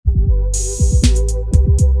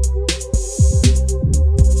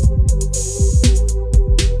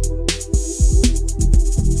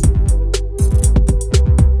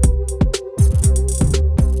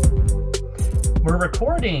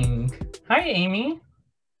Hi, Amy.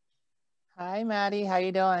 Hi, Maddie. How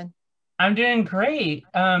you doing? I'm doing great.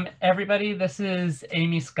 Everybody, this is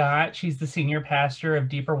Amy Scott. She's the senior pastor of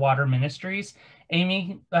Deeper Water Ministries.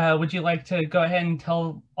 Amy, would you like to go ahead and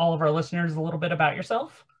tell all of our listeners a little bit about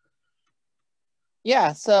yourself?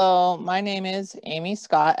 Yeah, so my name is Amie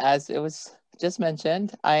Scott, as it was just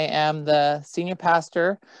mentioned. I am the senior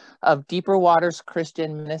pastor of Deeper Waters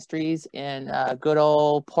Christian Ministries in good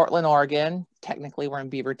old Portland, Oregon. Technically, we're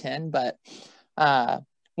in Beaverton, but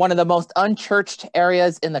one of the most unchurched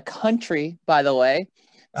areas in the country, by the way.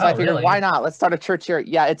 So I Oh, figured, why really? not? Let's start a church here.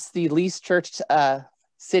 Yeah, it's the least churched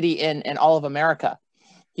city in all of America,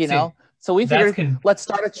 you See, know? So we that's figured, con let's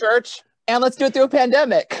start a church and let's do it through a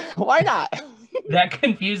pandemic. Why not? that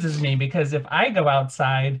confuses me because if I go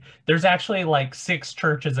outside, there's actually like six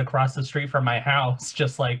churches across the street from my house,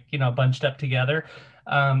 just like, bunched up together.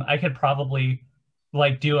 I could probably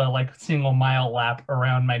like do a like single mile lap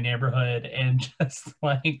around my neighborhood and just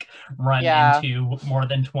like run Yeah, into more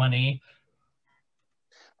than 20.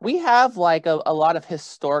 we have like a lot of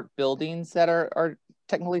historic buildings that are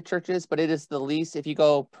technically churches, but it is the least, if you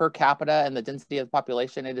go per capita and the density of the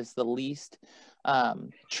population, it is the least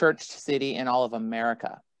churched city in all of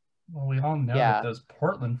America. Well, we all know that Yeah. those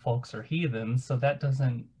Portland folks are heathens, so that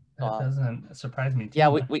Uh, doesn't surprise me too yeah,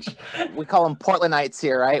 we, we much. we call them Portlandites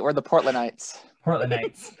here, right? We're the Portlandites.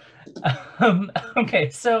 Portlandites. Okay,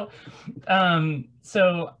 so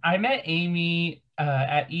I met Amy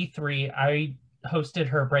at E3. I hosted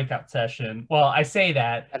her breakout session. Well, I say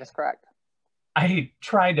that That is correct. I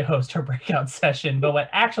tried to host her breakout session, but what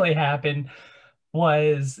actually happened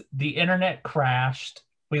was the internet crashed.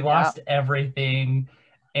 We Yeah, lost everything,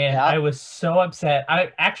 and yeah. I was so upset.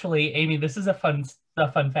 I actually, Amy, this is a fun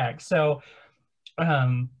fact. So,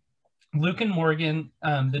 um, Luke and Morgan,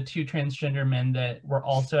 the two transgender men that were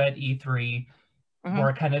also at E3, Hmm.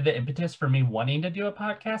 were kind of the impetus for me wanting to do a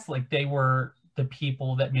podcast. Like they were the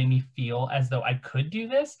people that made me feel as though I could do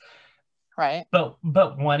this, Right. but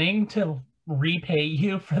wanting to repay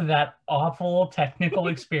you for that awful technical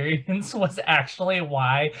experience was actually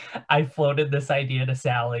why I floated this idea to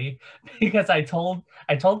Sally, because I told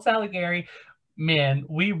Sally Gary, man,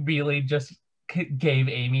 we really just gave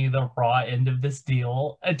Amy the raw end of this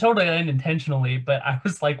deal, totally unintentionally, but I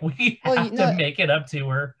was like, we Well, have to make it up to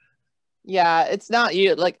her. yeah, it's not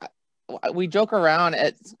you. Like we joke around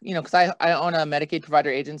at, because I own a Medicaid provider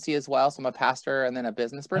agency as well. So I'm a pastor and then a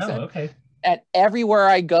business Oh, person. okay. And everywhere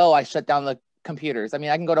I go, I shut down the computers. I mean,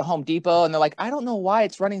 I can go to Home Depot and they're like, I don't know why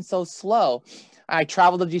it's running so slow. I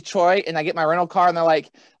travel to Detroit and I get my rental car and they're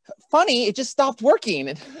like, funny, it just stopped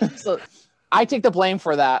working. So I take the blame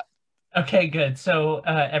for that. Okay, good. So,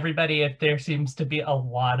 everybody, if there seems to be a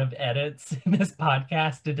lot of edits in this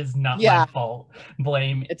podcast, it is not my Yeah, fault.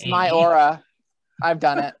 Blame it's my Amy. aura. I've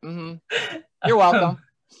done it. You're welcome.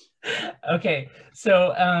 Um, okay,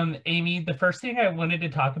 so Amy, the first thing I wanted to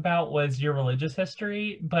talk about was your religious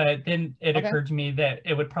history, but then it Okay. occurred to me that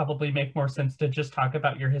it would probably make more sense to just talk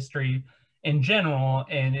about your history in general,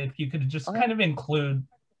 and if you could just Okay. kind of include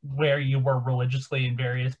where you were religiously in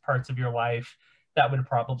various parts of your life, that would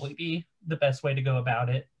probably be the best way to go about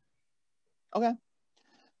it. Okay.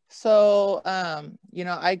 So,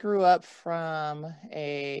 I grew up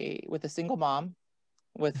with a single mom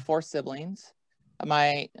with four siblings.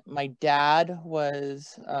 My dad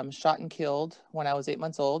was shot and killed when I was 8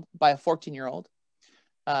 months old by a 14-year-old.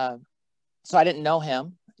 Uh, so I didn't know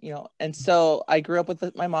him, and so I grew up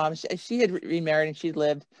with my mom. She had remarried and she'd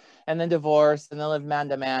lived, and then divorced, and then lived man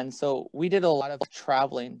to man. So we did a lot of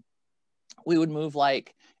traveling. We would move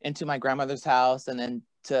like into my grandmother's house, and then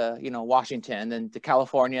to Washington, then to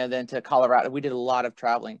California, then to Colorado. We did a lot of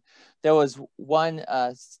traveling. There was one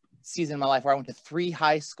season in my life where I went to three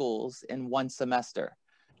high schools in one semester.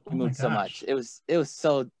 Oh We my moved so much. gosh. It was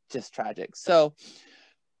so just tragic. So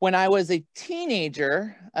when I was a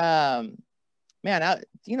teenager, man,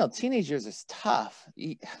 teenage years is tough.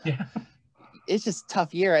 Yeah. It's just a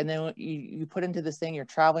tough year. And then you put into this thing, you're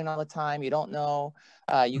traveling all the time. You don't know,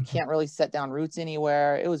 you can't really set down roots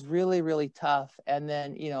anywhere. It was really, really tough. And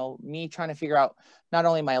then, me trying to figure out not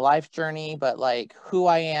only my life journey, but like who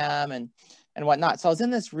I am and whatnot. So I was in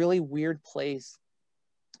this really weird place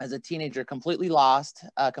as a teenager, completely lost,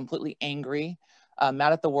 completely angry,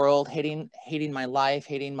 mad at the world, hating my life,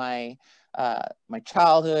 hating my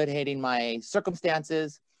childhood, hating my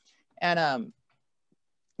circumstances, and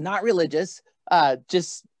not religious,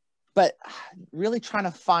 just but really trying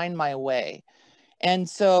to find my way. And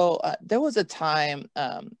so there was a time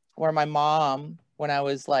where my mom, when I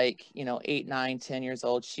was like 8, 9, 10 years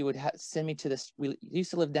old, she would send me to this. We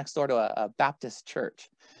used to live next door to a Baptist church,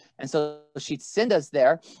 And so she'd send us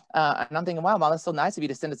there. And I'm thinking, wow, Mom, that's so nice of you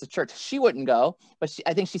to send us to church. She wouldn't go, but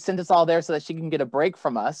I think she sent us all there so that she can get a break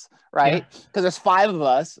from us, right? Because there's 5 of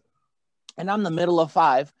us and I'm the middle of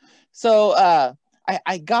 5. So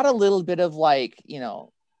I got a little bit of like, you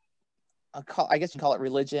know, I guess you call it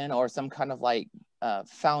religion or some kind of like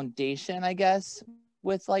foundation, I guess,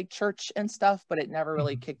 with like church and stuff, but it never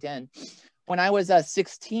really kicked in. When I was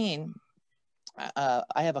 16, I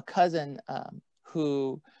have a cousin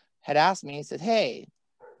who had asked me, he said, hey,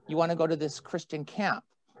 you want to go to this Christian camp?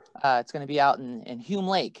 It's going to be out in Hume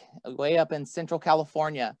Lake, way up in Central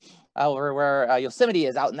California, where Yosemite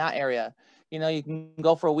is, out in that area. You know, you can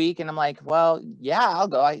go for a week. And I'm like, well, yeah, I'll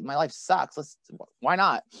go. My life sucks. Why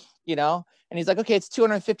not? You know? And he's like, okay, it's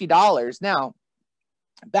 $250. Now,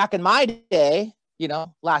 back in my day, you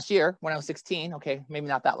know, last year when I was 16, okay, maybe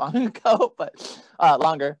not that long ago, but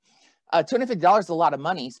longer. $250 is a lot of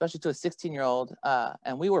money, especially to a 16-year-old.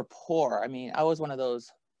 And we were poor. I mean, I was one of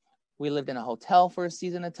those. We lived in a hotel for a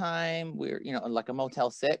season at a time. We were, you know, like a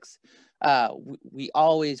Motel 6. We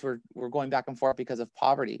always were going back and forth because of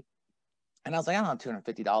poverty. And I was like, I don't have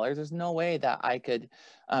 $250. There's no way that I could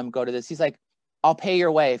go to this. He's like, I'll pay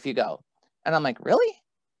your way if you go. And I'm like, really?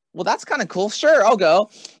 Well, that's kind of cool. Sure, I'll go,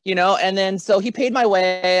 you know? And then, so he paid my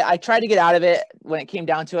way. I tried to get out of it. When it came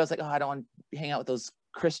down to it, I was like, oh, I don't want to hang out with those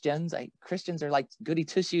Christians. Christians are like goody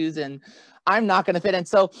two-shoes and I'm not going to fit in.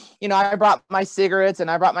 So, you know, I brought my cigarettes and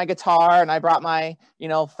I brought my guitar and I brought my, you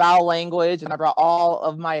know, foul language and I brought all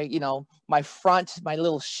of my, you know, my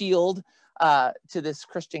little shield to this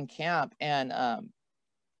Christian camp. And I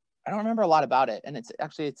don't remember a lot about it. And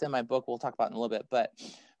it's in my book. We'll talk about it in a little bit, but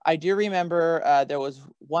I do remember there was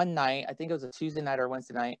one night, I think it was a Tuesday night or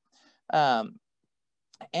Wednesday night.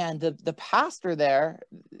 And the pastor there,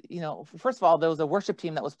 you know, first of all, there was a worship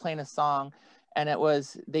team that was playing a song and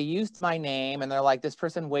they used my name and they're like, this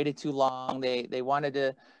person waited too long. They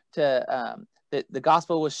wanted the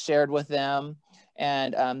gospel was shared with them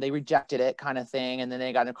and they rejected it, kind of thing. And then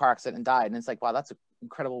they got in a car accident and died. And it's like, wow, that's an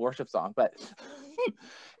incredible worship song. But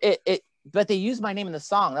but they used my name in the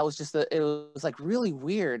song. That was just it was like really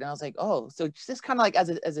weird. And I was like, oh, so just kind of like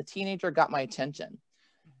as a teenager got my attention.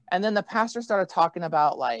 And then the pastor started talking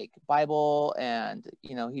about like Bible and,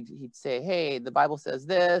 you know, he'd say, hey, the Bible says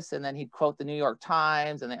this. And then he'd quote the New York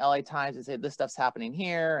Times and the LA Times and say, this stuff's happening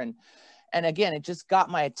here. And again, it just got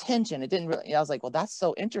my attention. It didn't really, I was like, well, that's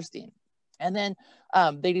so interesting. And then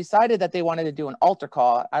they decided that they wanted to do an altar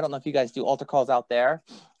call. I don't know if you guys do altar calls out there.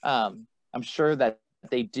 I'm sure that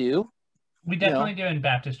they do. We definitely do in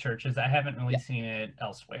Baptist churches. I haven't really seen it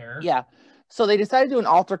elsewhere. Yeah. So they decided to do an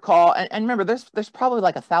altar call. And remember, there's probably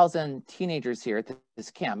like 1,000 teenagers here at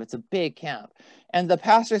this camp. It's a big camp. And the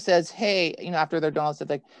pastor says, hey, you know, after they're done all this stuff,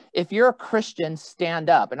 like, if you're a Christian, stand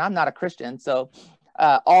up. And I'm not a Christian. So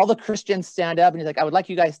all the Christians stand up. And he's like, I would like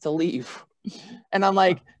you guys to leave. And I'm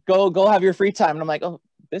like, go have your free time. And I'm like, oh,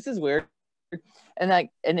 this is weird. And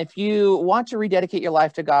if you want to rededicate your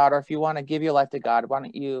life to God, or if you want to give your life to God, why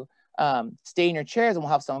don't you stay in your chairs and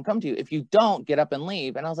we'll have someone come to you. If you don't, get up and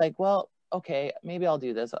leave. And I was like, well, okay, maybe I'll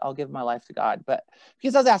do this. I'll give my life to God. But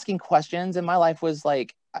because I was asking questions and my life was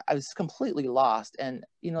like, I was completely lost. And,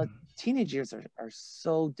 you know, teenage years are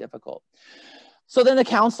so difficult. So then the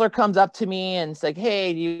counselor comes up to me and it's like,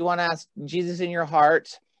 hey, do you want to ask Jesus in your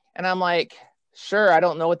heart? And I'm like, sure, I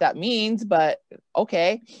don't know what that means, but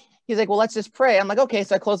okay. He's like, well, let's just pray. I'm like, okay.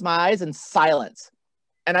 So I close my eyes and silence.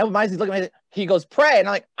 And he's looking at me, he goes, pray. And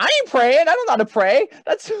I'm like, I ain't praying. I don't know how to pray.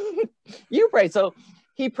 That's you pray. So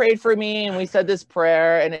he prayed for me and we said this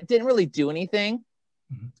prayer and it didn't really do anything.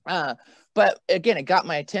 But again, it got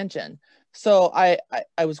my attention. So I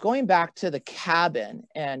was going back to the cabin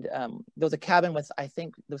and there was a cabin with, I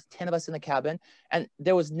think there was 10 of us in the cabin. And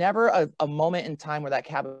there was never a moment in time where that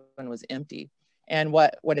cabin was empty. And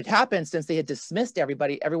what had happened, since they had dismissed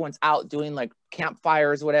everybody, everyone's out doing like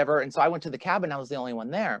campfires, whatever. And so I went to the cabin. I was the only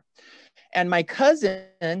one there. And my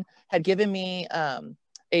cousin had given me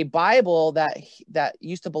a Bible that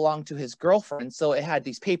used to belong to his girlfriend. So it had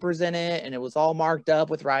these papers in it and it was all marked up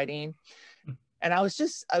with writing. And I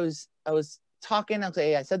was talking,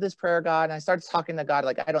 I said this prayer, God, and I started talking to God,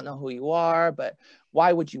 like, I don't know who you are, but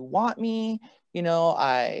why would you want me? You know,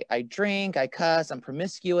 I drink, I cuss, I'm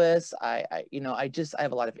promiscuous. I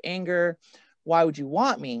have a lot of anger. Why would you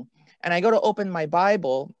want me? And I go to open my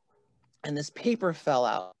Bible and this paper fell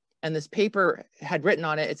out. And this paper had written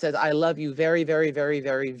on it, it says, I love you very, very, very,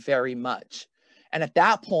 very, very much. And at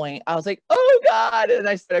that point, I was like, oh God. And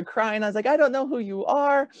I started crying. I was like, I don't know who you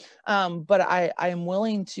are, but I am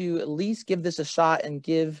willing to at least give this a shot and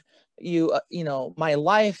give you, my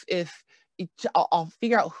life I'll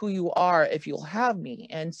figure out who you are if you'll have me.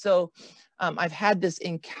 And so I've had this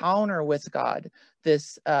encounter with God,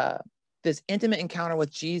 this intimate encounter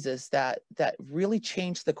with Jesus that really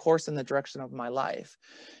changed the course and the direction of my life.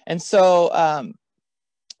 And so,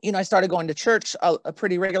 I started going to church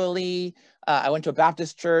pretty regularly. I went to a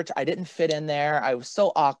Baptist church. I didn't fit in there. I was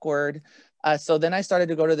so awkward. So then I started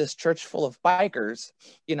to go to this church full of bikers,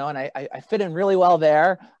 and I fit in really well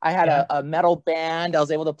there. I had a metal band. I was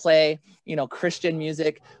able to play, Christian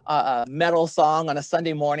music, a metal song on a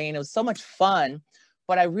Sunday morning. It was so much fun,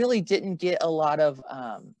 but I really didn't get a lot of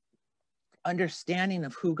understanding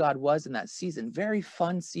of who God was in that season. Very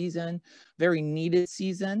fun season, very needed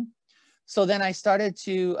season. So then I started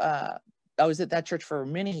to, I was at that church for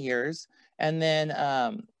many years. And then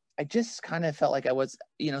I just kind of felt like I was,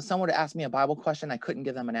 someone would ask me a Bible question, I couldn't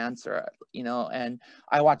give them an answer, and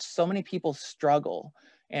I watched so many people struggle,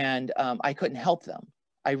 and I couldn't help them.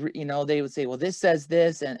 They would say, well, this says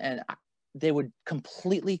this, and they would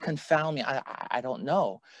completely confound me. I don't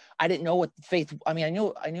know. I didn't know what faith, I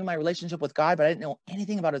knew my relationship with God, but I didn't know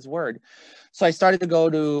anything about his word. So I started to go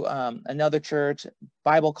to another church,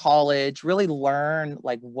 Bible college, really learn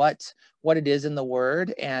like what it is in the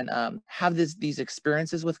word, and have these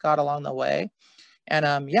experiences with God along the way. And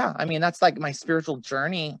that's like my spiritual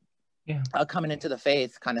journey, coming into the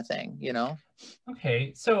faith kind of thing,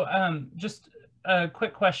 Okay. So just a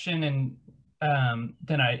quick question, and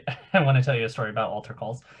then I want to tell you a story about altar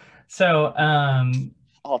calls. So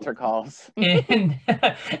altar calls in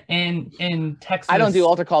Texas. I don't do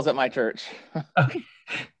altar calls at my church. Okay,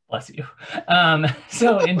 bless you.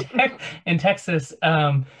 So in Texas,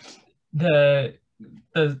 the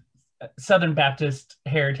Southern Baptist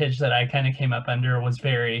heritage that I kind of came up under was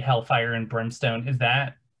very hellfire and brimstone. Is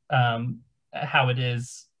that how it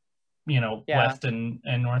is? West and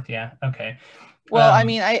north. Yeah. Okay. Well,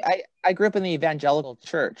 I grew up in the evangelical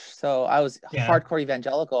church, so I was hardcore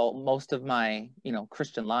evangelical most of my,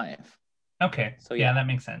 Christian life. Okay. So yeah, that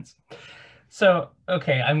makes sense. So,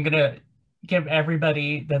 okay, I'm going to give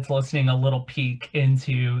everybody that's listening a little peek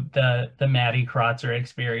into the Maddie Kreutzer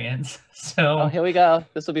experience. So here we go.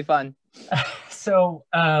 This will be fun. So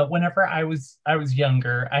whenever I was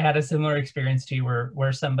younger, I had a similar experience to you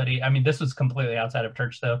where somebody, this was completely outside of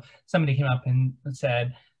church though, somebody came up and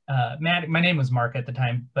said, Maddie, my name was Mark at the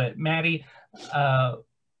time, but Maddie,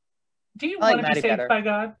 do you want to be saved better by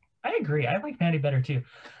God? I agree. I like Maddie better too.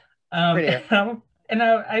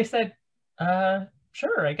 I said,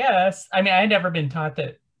 sure, I guess. I had never been taught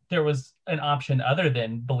that there was an option other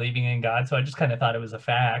than believing in God, so I just kind of thought it was a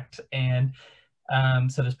fact. And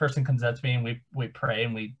so this person comes up to me, and we pray,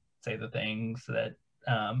 and we say the things that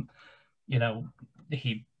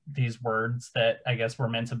these words that I guess were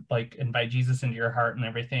meant to like invite Jesus into your heart and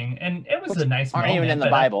everything. And it was a nice moment. Aren't even in the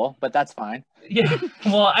Bible, but that's fine. Yeah.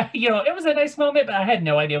 Well, it was a nice moment, but I had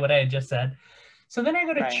no idea what I had just said. So then I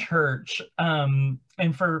go to church, and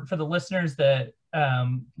for the listeners that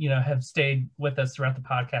have stayed with us throughout the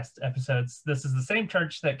podcast episodes, this is the same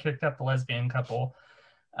church that kicked up the lesbian couple,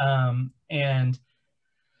 and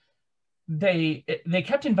they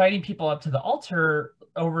kept inviting people up to the altar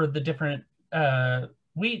over the different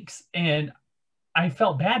weeks, and I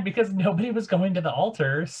felt bad because nobody was going to the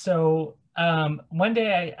altar. So one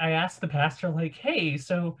day I asked the pastor, like, hey,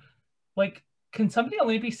 so like, can somebody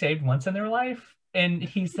only be saved once in their life? And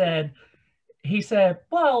he said,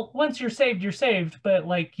 well, once you're saved, but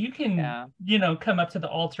like you can, come up to the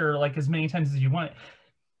altar like as many times as you want.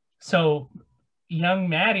 So young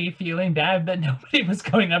Maddie, feeling bad that nobody was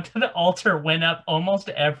going up to the altar, went up almost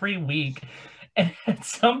every week. And at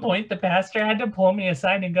some point, the pastor had to pull me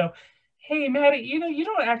aside and go, hey, Maddie, you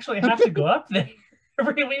don't actually have to go up there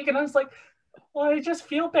every week. And I was like, well, I just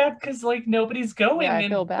feel bad because like nobody's going,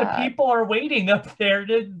 and the people are waiting up there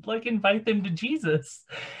to like invite them to Jesus.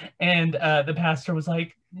 And the pastor was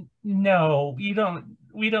like, no, we don't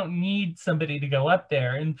need somebody to go up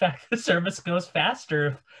there. In fact, the service goes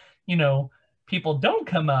faster if people don't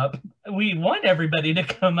come up. We want everybody to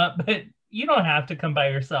come up, but you don't have to come by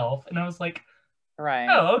yourself. And I was like, right.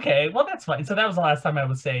 Oh, okay. Well, that's fine. So that was the last time I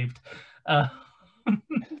was saved.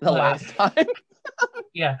 Last time.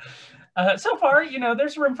 Yeah. So far,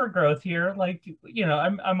 there's room for growth here. Like,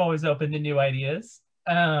 I'm always open to new ideas.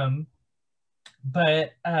 But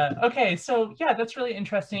okay, so yeah, that's really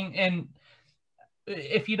interesting. And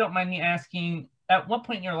if you don't mind me asking, at what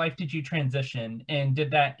point in your life did you transition, and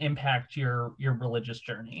did that impact your religious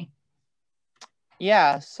journey?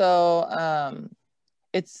 Yeah, so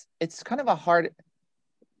it's kind of a hard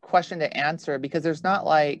question to answer because there's not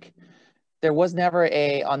like, there was never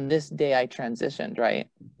on this day I transitioned, right?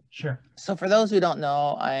 Sure. So for those who don't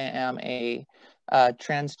know, I am a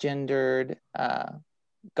transgendered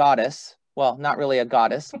goddess. Well, not really a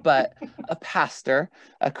goddess, but a pastor,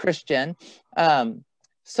 a Christian.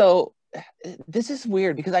 So this is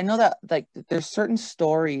weird because I know that like there's certain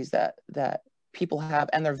stories that people have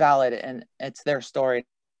and they're valid and it's their story,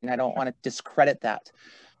 and I don't want to discredit that.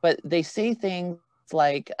 But they say things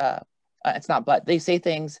like it's not, but they say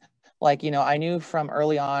things like, I knew from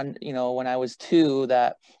early on, when I was 2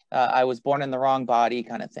 that I was born in the wrong body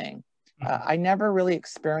kind of thing. I never really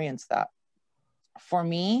experienced that. For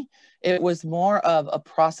me, it was more of a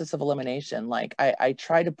process of elimination. Like I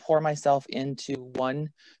tried to pour myself into one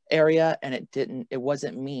area and it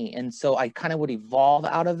wasn't me. And so I kind of would evolve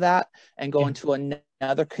out of that and go into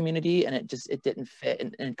another community, and it didn't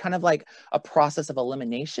fit. And kind of like a process of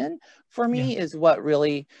elimination for me is what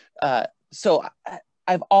really, so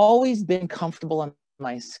I've always been comfortable in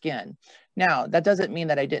my skin. Now, that doesn't mean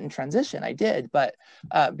that I didn't transition. I did, but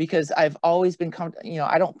because I've always been comfortable,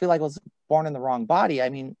 I don't feel like I was born in the wrong body. I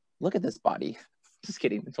mean, look at this body. Just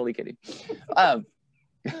kidding. I'm totally kidding.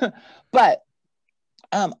 But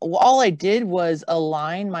all I did was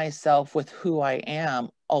align myself with who I am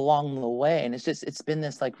along the way. And it's been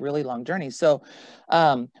this like really long journey. So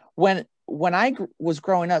when I was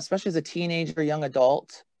growing up, especially as a teenager, young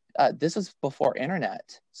adult, this was before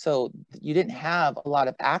internet. So you didn't have a lot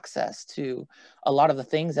of access to a lot of the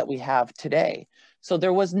things that we have today. So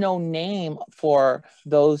there was no name for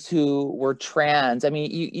those who were trans. I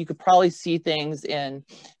mean, you could probably see things in,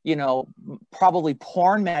 probably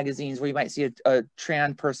porn magazines where you might see a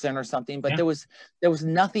trans person or something, but there was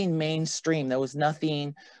nothing mainstream. There was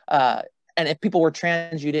nothing, and if people were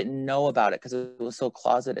trans, you didn't know about it because it was so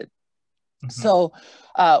closeted. So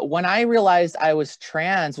when I realized I was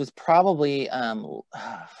trans was probably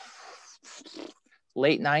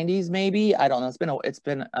late 90s, maybe. I don't know. It's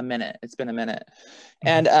been a minute.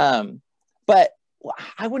 And but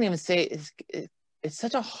I wouldn't even say it's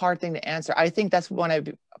such a hard thing to answer. I think that's when I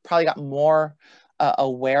probably got more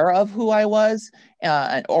aware of who I was,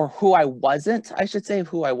 or who I wasn't, I should say,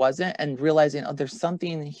 who I wasn't, and realizing, oh, there's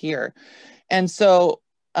something here. And so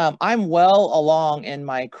I'm well along in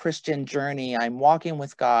my Christian journey. I'm walking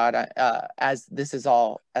with God as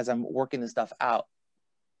I'm working this stuff out.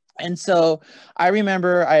 And so I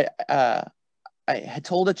remember I had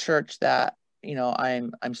told a church that,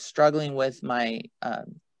 I'm struggling with my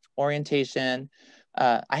orientation.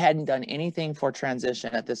 I hadn't done anything for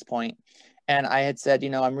transition at this point. And I had said,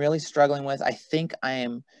 I'm really struggling with, I think I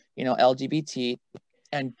am, LGBT.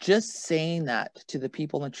 And just saying that to the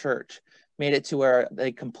people in the church made it to where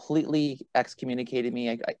they completely excommunicated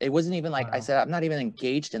me. It wasn't even like, I said, I'm not even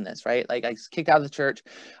engaged in this, right? Like I was kicked out of the church.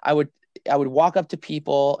 I would walk up to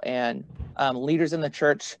people and leaders in the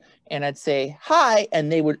church, and I'd say hi,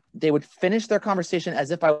 and they would finish their conversation as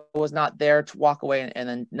if I was not there, to walk away and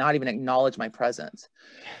then not even acknowledge my presence.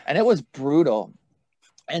 And it was brutal.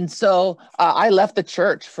 And so I left the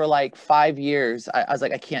church for like 5 years. I was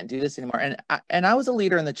like, I can't do this anymore. And I was a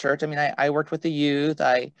leader in the church. I mean, I worked with the youth.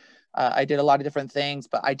 I did a lot of different things,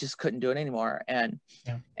 but I just couldn't do it anymore. And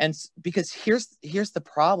because here's the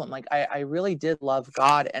problem. Like I really did love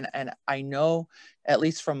God, and I know, at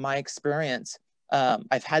least from my experience,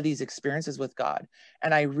 I've had these experiences with God,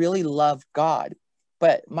 and I really love God.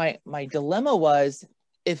 But my dilemma was,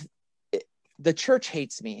 if the church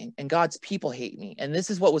hates me and God's people hate me, and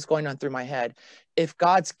this is what was going on through my head, if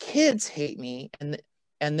God's kids hate me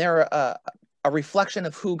and they're a reflection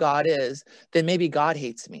of who God is, then maybe God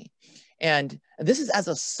hates me. And this is as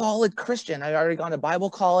a solid Christian. I'd already gone to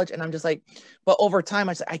Bible college, and I'm just like, but over time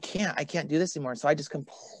I said, I can't do this anymore. So I just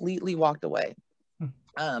completely walked away.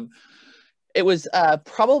 It was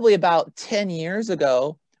probably about 10 years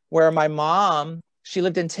ago where my mom, she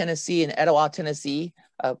lived in Tennessee, in Etowah, Tennessee,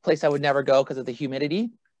 a place I would never go because of the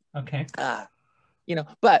humidity. Okay.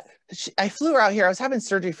 But I flew her out here. I was having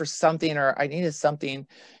surgery for something, or I needed something.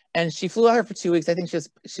 And she flew out here for 2 weeks. I think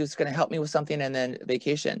she was going to help me with something, and then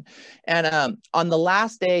vacation. And on the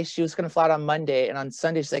last day, she was going to fly out on Monday. And on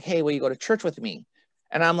Sunday, she's like, hey, will you go to church with me?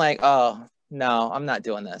 And I'm like, oh, no, I'm not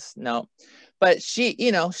doing this. No. But she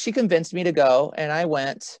convinced me to go, and I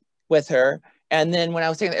went with her. And then when I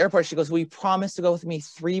was taking the airport, she goes, will you promise to go with me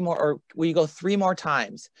 3 more, or will you go 3 more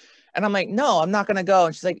times? And I'm like, no, I'm not going to go.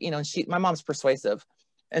 And she's like, my mom's persuasive.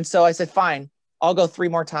 And so I said, fine, I'll go 3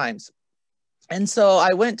 more times. And so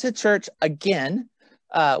I went to church again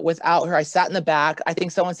without her. I sat in the back. I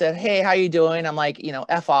think someone said, hey, how you doing? I'm like,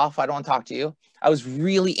 F off. I don't want to talk to you. I was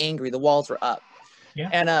really angry. The walls were up. Yeah.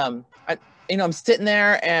 And I'm sitting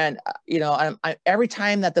there and, every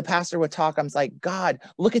time that the pastor would talk, I'm like, God,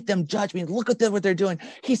 look at them judge me. Look at them, what they're doing.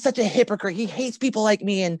 He's such a hypocrite. He hates people like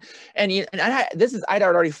me. I'd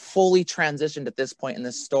already fully transitioned at this point in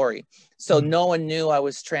this story. So no one knew I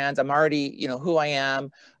was trans. I'm already, who I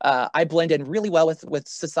am. I blend in really well with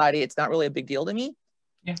society. It's not really a big deal to me.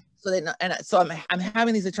 Yeah. So I'm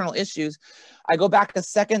having these internal issues. I go back a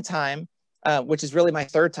second time, which is really my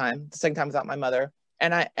third time, the second time without my mother.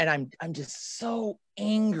 And I'm just so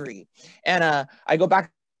angry. And I go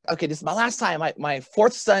back, okay, this is my last time, my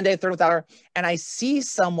fourth Sunday, third without her. And I see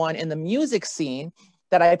someone in the music scene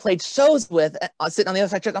that I played shows with sitting on the other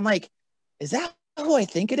side of church. I'm like, is that who I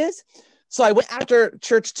think it is? So I went after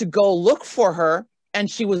church to go look for her, and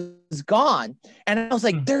she was gone. And I was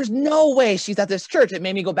like, there's no way she's at this church. It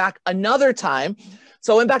made me go back another time.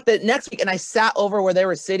 So I went back the next week and I sat over where they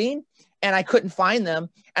were sitting, and I couldn't find them.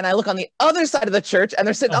 And I look on the other side of the church and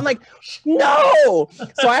they're sitting, I'm like, no.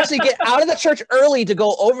 So I actually get out of the church early to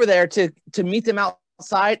go over there to meet them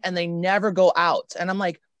outside, and they never go out. And I'm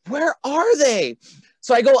like, where are they?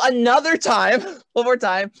 So I go another time, one more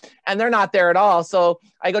time, and they're not there at all. So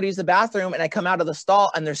I go to use the bathroom and I come out of the stall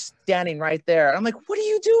and they're standing right there. And I'm like, what are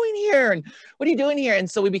you doing here? And what are you doing here? And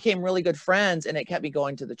so we became really good friends, and it kept me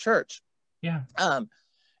going to the church. Yeah.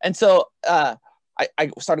 And so,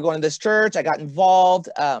 I started going to this church. I got involved.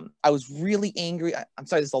 I was really angry. I'm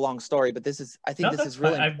sorry, this is a long story, but I think this is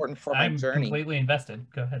really important for my journey. I'm completely invested.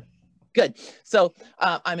 Go ahead. Good. So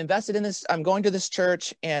I'm invested in this. I'm going to this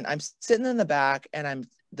church, and I'm sitting in the back, and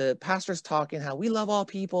the pastor's talking how we love all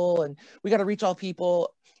people and we got to reach all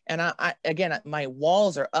people. And again, my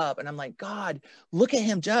walls are up, and I'm like, God, look at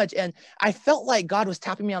him judge. And I felt like God was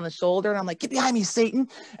tapping me on the shoulder, and I'm like, get behind me, Satan.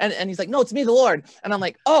 And he's like, no, it's me, the Lord. And I'm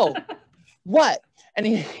like, oh, what? And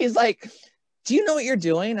he's like, do you know what you're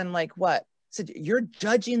doing? And I'm like, what? I said, you're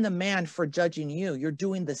judging the man for judging you. You're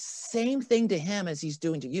doing the same thing to him as he's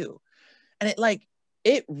doing to you. And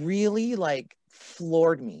it really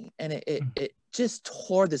floored me. And it just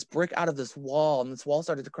tore this brick out of this wall, and this wall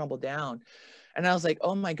started to crumble down. And I was like,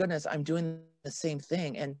 oh my goodness, I'm doing the same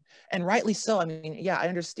thing. And rightly so. I mean, yeah, I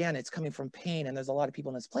understand it's coming from pain, and there's a lot of people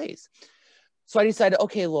in this place. So I decided,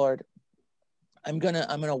 okay, Lord, I'm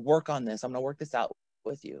gonna work on this. I'm gonna work this out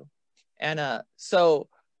with you. And so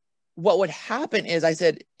what would happen is I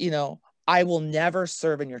said, I will never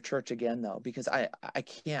serve in your church again, though, because I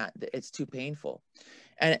can't. It's too painful.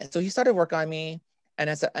 And so he started work on me, and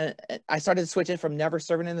I started to switch it from never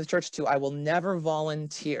serving in the church to I will never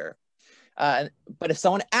volunteer. But if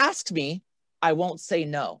someone asks me, I won't say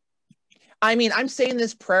no. I mean, I'm saying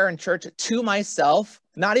this prayer in church to myself,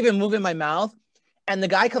 not even moving my mouth. And the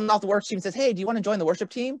guy comes off the worship team and says, hey, do you want to join the worship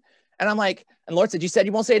team? And I'm like, and Lord said, you said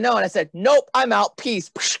you won't say no. And I said, nope, I'm out. Peace.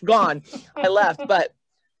 Gone. I left. But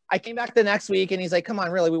I came back the next week, and he's like, come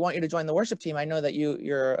on, really, we want you to join the worship team. I know that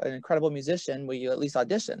you're an incredible musician. Will you at least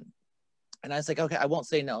audition? And I was like, okay, I won't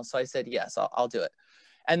say no. So I said, yes, I'll do it.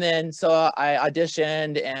 And then so I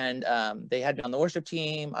auditioned, and they had me on the worship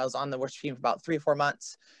team. I was on the worship team for about 3 or 4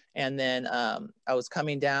 months. And then I was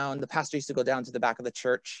coming down. The pastor used to go down to the back of the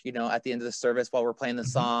church, at the end of the service while we're playing the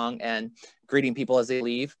song and greeting people as they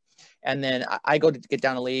leave. And then I go to get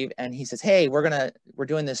down to leave, and he says, hey, we're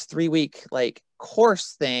doing this 3-week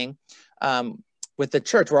course thing with the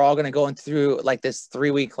church. We're all going to go through this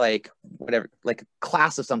 3-week,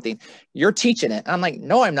 class of something. You're teaching it. And I'm like,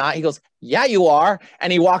 no, I'm not. He goes, yeah, you are.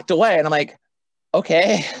 And he walked away, and I'm like,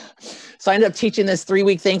 okay. So I ended up teaching this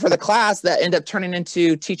 3-week thing for the class that ended up turning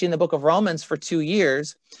into teaching the book of Romans for 2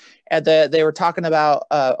 years. And they were talking about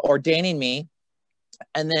ordaining me.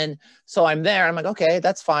 And then, so I'm there. I'm like, okay,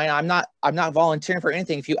 that's fine. I'm not volunteering for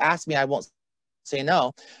anything. If you ask me, I won't say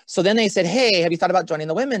no. So then they said, hey, have you thought about joining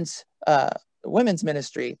the women's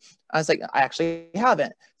ministry? I was like, I actually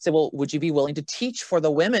haven't. I said, well, would you be willing to teach for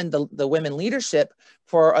the women, the women leadership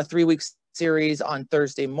for a 3-week series on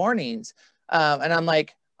Thursday mornings? And I'm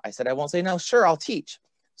like, I said, I won't say no. Sure, I'll teach.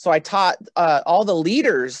 So I taught all the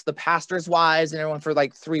leaders, the pastors' wives, and everyone for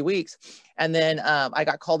 3 weeks. And then I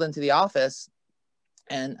got called into the office,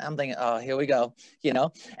 and I'm thinking, oh, here we go,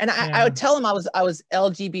 And I would tell them I was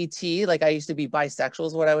LGBT, I used to be bisexual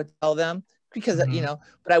is what I would tell them, because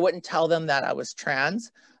but I wouldn't tell them that I was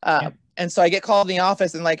trans. And so I get called in the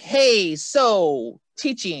office and hey, so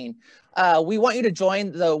teaching, we want you to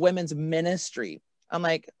join the women's ministry. I'm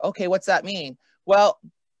like, okay, what's that mean? Well,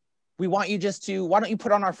 we want you why don't you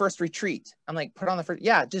put on our first retreat? I'm like, put on the first,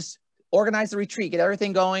 yeah, just organize the retreat, get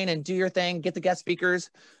everything going and do your thing, get the guest speakers.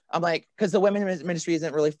 I'm like, because the women's ministry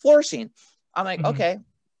isn't really flourishing. I'm like, okay.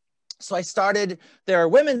 So I started their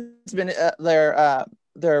women's,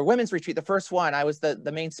 their women's retreat, the first one, I was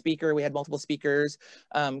the main speaker. We had multiple speakers,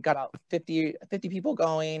 got about 50 people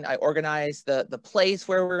going. I organized the place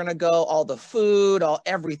where we're going to go, all the food,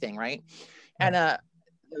 everything, right? And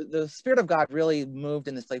the Spirit of God really moved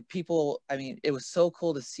in this place. People, I mean, it was so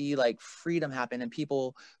cool to see like freedom happen and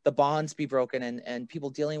people, the bonds be broken, and people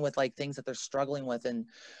dealing with like things that they're struggling with. And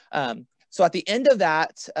so at the end of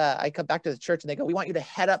that, I come back to the church and they go, we want you to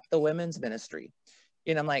head up the women's ministry.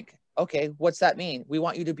 And I'm like, okay, what's that mean? We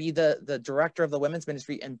want you to be the director of the women's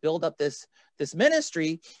ministry and build up this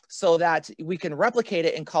ministry so that we can replicate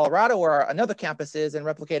it in Colorado where another campus is and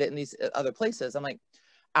replicate it in these other places. I'm like,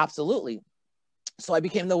 absolutely. So I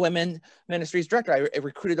became the women ministries director. I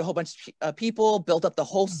recruited a whole bunch of people, built up the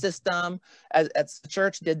whole system as the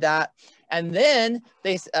church, did that. And then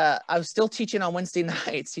I was still teaching on Wednesday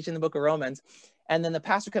nights, teaching the book of Romans. And then the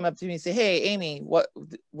pastor came up to me and said, hey, Amie,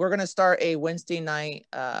 we're going to start a Wednesday night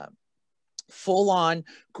full-on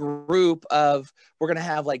group of, we're going to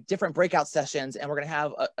have like different breakout sessions, and we're going to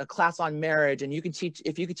have a class on marriage. And you can teach,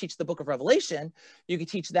 if you could teach the book of Revelation, you could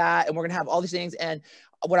teach that. And we're going to have all these things. And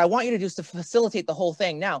what I want you to do is to facilitate the whole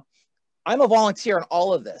thing. Now, I'm a volunteer on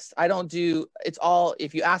all of this. I don't do, it's all,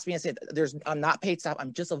 if you ask me, I say, I'm not paid staff.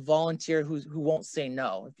 I'm just a volunteer who won't say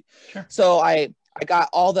no. Sure. So I got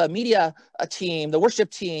all the media team, the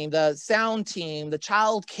worship team, the sound team, the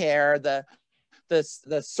child care, the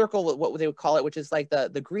circle, what they would call it, which is like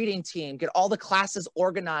the greeting team, get all the classes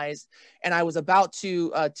organized. And I was about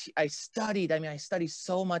to, I studied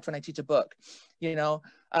so much when I teach a book, you know,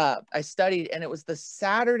 I studied, and it was the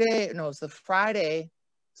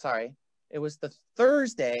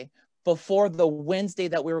Thursday before the Wednesday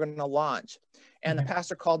that we were going to launch. And the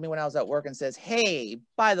pastor called me when I was at work and says, hey,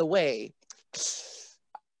 by the way,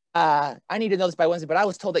 I need to know this by Wednesday, but I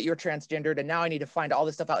was told that you're transgendered, and now I need to find all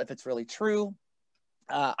this stuff out if it's really true.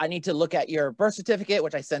 I need to look at your birth certificate,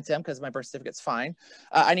 which I sent him because my birth certificate's fine.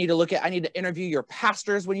 I need to interview your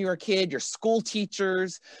pastors when you were a kid, your school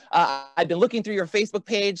teachers. I've been looking through your Facebook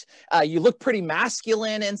page. You look pretty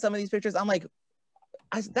masculine in some of these pictures. I'm like,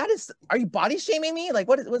 are you body shaming me? Like,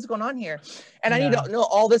 what's going on here? And I need to know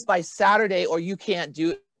all this by Saturday, or you can't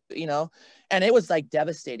do it, you know? And it was like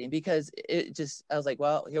devastating because I was like,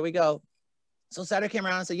 well, here we go. So Saturday came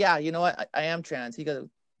around and said, yeah, you know what? I am trans. He goes,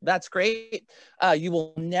 that's great. You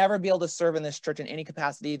will never be able to serve in this church in any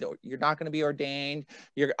capacity. You're not going to be ordained.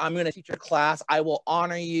 I'm going to teach your class. I will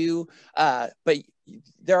honor you. But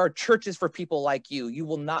there are churches for people like you. You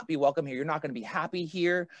will not be welcome here. You're not going to be happy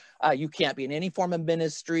here. You can't be in any form of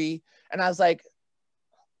ministry. And I was like,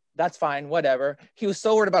 that's fine, whatever. He was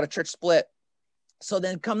so worried about a church split. So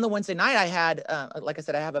then come the Wednesday night, I had, like I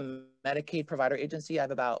said, I have a Medicaid provider agency. I have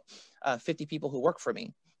about 50 people who work for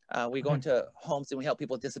me. We go into homes and we help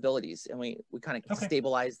people with disabilities, and we kind of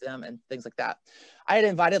stabilize them and things like that. I had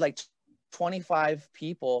invited like 25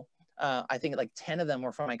 people. I think like 10 of them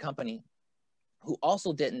were from my company who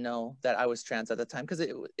also didn't know that I was trans at the time, because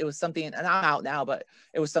it was something, and I'm out now, but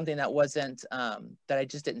it was something that wasn't, that I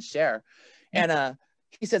just didn't share. And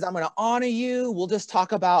he says, I'm going to honor you. We'll just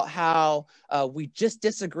talk about how we just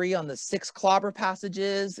disagree on the 6 clobber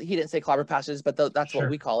passages. He didn't say clobber passages, but that's what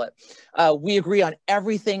we call it. We agree on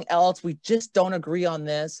everything else. We just don't agree on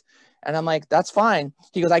this. And I'm like, that's fine.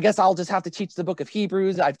 He goes, I guess I'll just have to teach the book of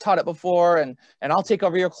Hebrews. I've taught it before, and I'll take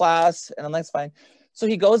over your class. And I'm like, that's fine. So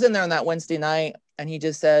he goes in there on that Wednesday night, and he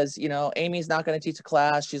just says, you know, Amy's not going to teach a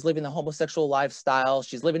class. She's living the homosexual lifestyle.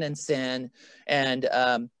 She's living in sin. And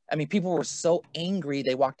I mean, people were so angry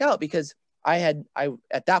they walked out, because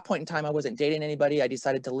at that point in time, I wasn't dating anybody. I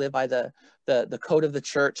decided to live by the code of the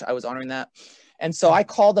church. I was honoring that. And so I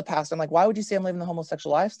called the pastor. I'm like, why would you say I'm living the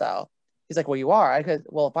homosexual lifestyle? He's like, well, you are. I said,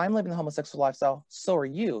 well, if I'm living the homosexual lifestyle, so are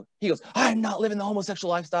you. He goes, I'm not living the homosexual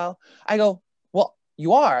lifestyle. I go, well,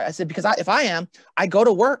 you are. I said, because if I am, I go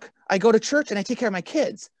to work, I go to church, and I take care of my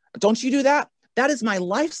kids. Don't you do that? That is my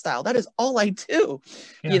lifestyle. That is all I do.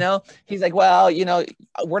 You know, he's like, well, you know,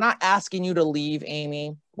 we're not asking you to leave,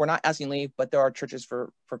 Amie. We're not asking you to leave, but there are churches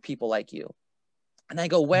for people like you. And I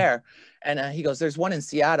go, where? And he goes, there's one in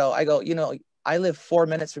Seattle. I go, you know, I live 4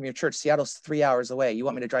 minutes from your church. Seattle's 3 hours away. You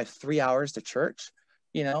want me to drive 3 hours to church?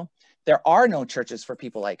 You know, there are no churches for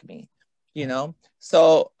people like me, you know?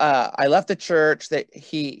 So I left the church.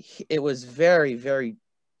 It was very, very,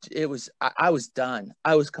 I was done.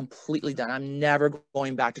 I was completely done. I'm never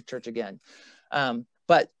going back to church again.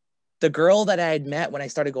 But the girl that I had met when I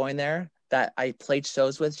started going there, that I played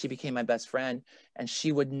shows with, she became my best friend, and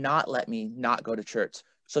she would not let me not go to church.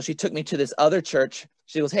 So she took me to this other church.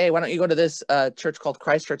 She goes, hey, why don't you go to this church called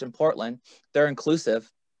Christ Church in Portland? They're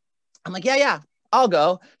inclusive. I'm like, yeah, I'll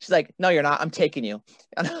go. She's like, no, you're not. I'm taking you.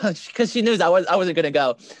 Because she knew I wasn't going to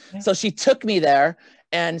go. Yeah. So she took me there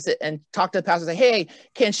and talked to the pastor, say, hey,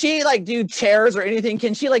 can she like do chairs or anything?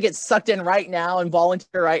 Can she like get sucked in right now and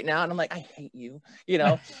volunteer right now? And I'm like, I hate you, you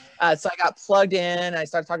know? So I got plugged in. I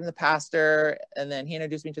started talking to the pastor, and then he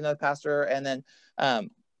introduced me to another pastor, and then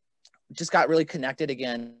just got really connected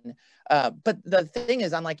again. But the thing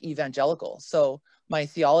is, I'm like evangelical. So my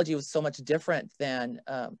theology was so much different than,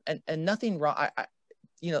 and nothing wrong.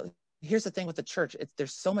 You know, here's the thing with the church.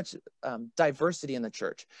 There's so much diversity in the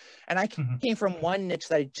church. And I came from one niche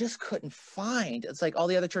that I just couldn't find. It's like all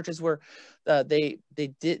the other churches were, they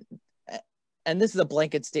did, and this is a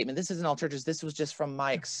blanket statement. This isn't all churches. This was just from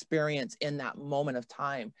my experience in that moment of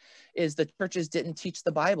time, is the churches didn't teach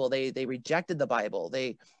the Bible. They rejected the Bible.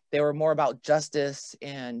 They were more about justice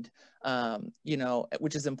and, you know,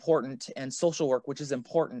 which is important, and social work, which is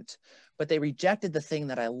important, but they rejected the thing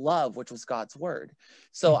that I love, which was God's word.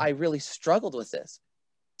 So I really struggled with this.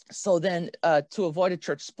 So then to avoid a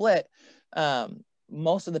church split,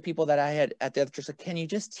 most of the people that I had at the other church said, can you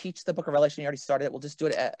just teach the book of Revelation? You already started it. We'll just do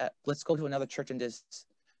it let's go to another church and just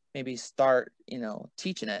maybe start, you know,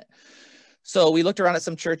 teaching it. So we looked around at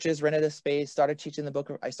some churches, rented a space, started teaching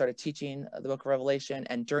I started teaching the book of Revelation.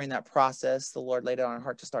 And during that process, the Lord laid it on our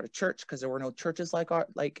heart to start a church, because there were no churches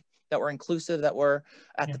that were inclusive, that were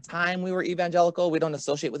at the time we were evangelical. We don't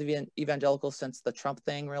associate with evangelical since the Trump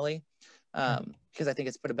thing, really, because I think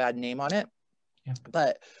it's put a bad name on it. Yeah.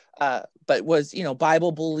 But was, you know,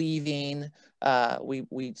 Bible believing,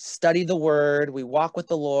 we study the word, we walk with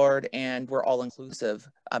the Lord, and we're all inclusive,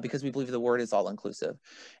 because we believe the word is all inclusive.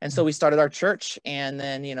 And so we started our church, and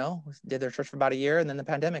then, you know, did their church for about a year, and then the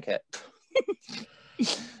pandemic hit.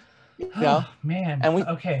 You know? Oh, man. And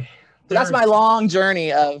okay. So that's my long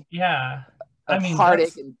journey of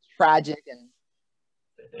heartache and tragic, and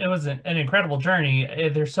it was an incredible journey.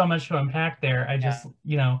 There's so much to unpack there. I just,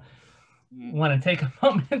 you know, want to take a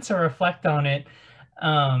moment to reflect on it.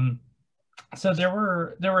 So there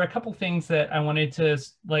were a couple things that I wanted to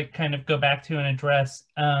like kind of go back to and address.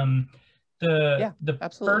 The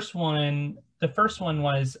first one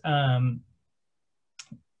was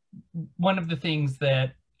one of the things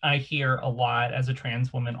that I hear a lot as a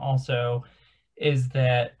trans woman also is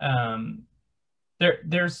that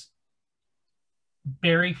there's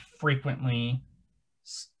very frequently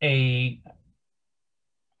a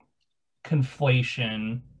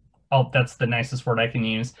conflation, that's the nicest word I can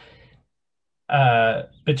use,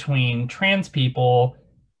 between trans people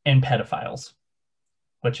and pedophiles,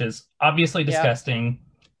 which is obviously disgusting.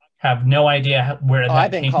 Have no idea where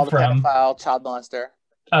that came from. I've been called a pedophile, child molester.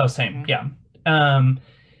 Oh, same.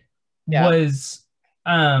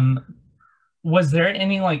 Was there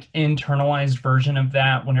any like internalized version of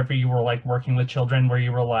that whenever you were like working with children, where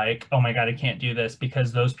you were like, oh my God, I can't do this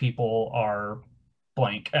because those people are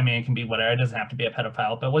blank? I mean, it can be whatever. It doesn't have to be a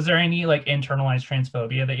pedophile, but was there any like internalized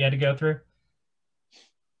transphobia that you had to go through?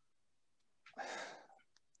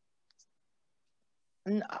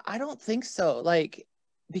 I don't think so. Like,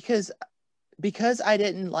 because I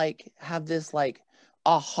didn't like have this like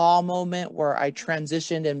aha moment where I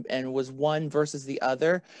transitioned and was one versus the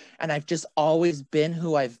other. And I've just always been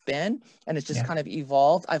who I've been, and it's just kind of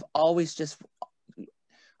evolved. I've always just,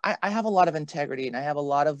 I have a lot of integrity, and I have a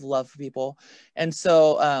lot of love for people. And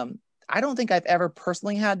so I don't think I've ever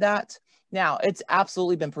personally had that. Now, it's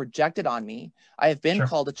absolutely been projected on me. I have been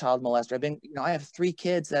called a child molester. I've been, you know, I have 3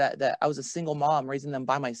 kids that I was a single mom raising them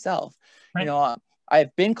by myself. You know, I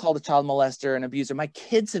have been called a child molester and abuser. My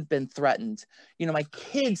kids have been threatened. You know, my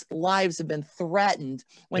kids' lives have been threatened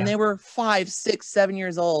when they were 5, 6, 7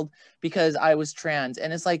 years old because I was trans.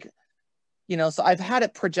 And it's like, you know, so I've had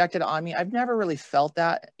it projected on me. I've never really felt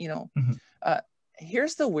that, you know.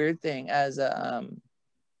 Here's the weird thing, as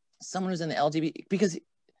someone who's in the LGBT, because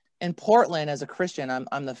in Portland, as a Christian,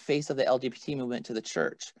 I'm the face of the LGBT movement to the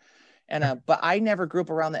church. And but I never grew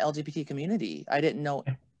up around the LGBT community. I didn't know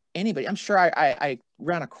anybody. I'm sure I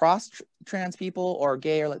ran across trans people or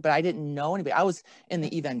gay, but I didn't know anybody. I was in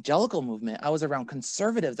the evangelical movement. I was around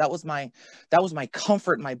conservatives. That was my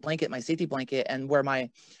comfort, my blanket, my safety blanket, and where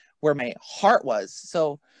my heart was.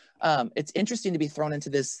 So it's interesting to be thrown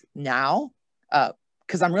into this now,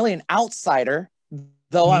 because I'm really an outsider,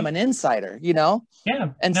 though I'm an insider, you know? Yeah.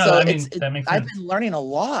 And no, so that makes sense. I've been learning a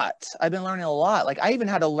lot. Like, I even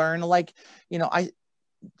had to learn, like, you know,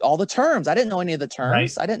 all the terms. I didn't know any of the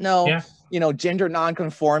terms. I didn't know, you know, gender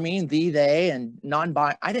non-conforming, they, and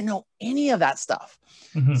non-bi. I didn't know any of that stuff.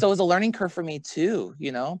 So it was a learning curve for me too,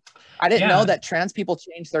 you know? I didn't know that trans people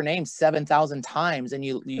change their names 7,000 times, and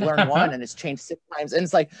you learn one and it's changed 6 times. And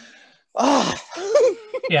it's like, oh,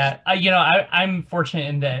 Yeah, I'm fortunate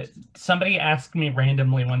in that somebody asked me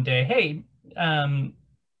randomly one day, "Hey,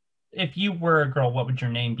 if you were a girl, what would your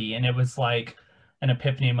name be?" And it was like an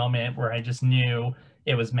epiphany moment where I just knew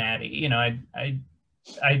it was Maddie.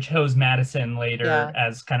 I chose Madison later Yeah,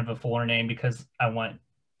 as kind of a fuller name because I want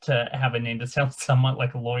to have a name that sounds somewhat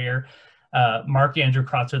like a lawyer. Mark Andrew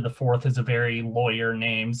Crotzer the fourth is a very lawyer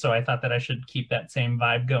name, so I thought that I should keep that same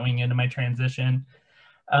vibe going into my transition.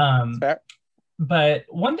 it's Um, fair. but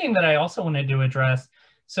one thing that I also wanted to address,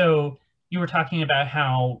 so you were talking about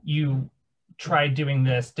how you tried doing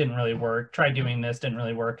this, didn't really work, tried doing this, didn't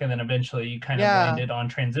really work, and then eventually you kind of Yeah, landed on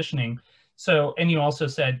transitioning. So, and you also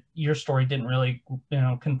said your story didn't really,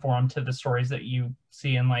 conform to the stories that you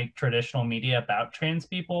see in like traditional media about trans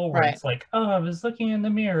people, where right. it's like, oh, I was looking in the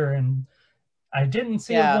mirror and I didn't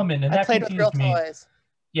see a Yeah, woman, and I that played with real confused me. toys.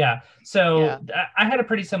 Yeah. So Yeah, I had a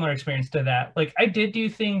pretty similar experience to that. Like I did do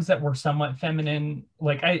things that were somewhat feminine.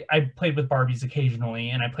 Like I played with Barbies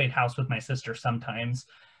occasionally and I played house with my sister sometimes.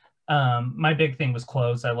 My big thing was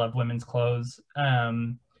clothes. I love women's clothes.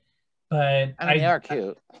 But I mean they are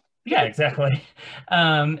cute. yeah, exactly.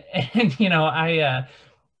 And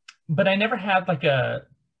but I never had like a,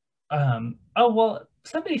 oh, well,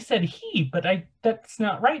 somebody said he, but that's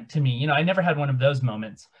not right to me. I never had one of those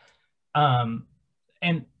moments. Um,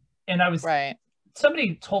 and, and I was Right.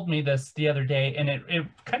 somebody told me this the other day, and it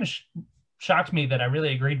kind of shocked me that I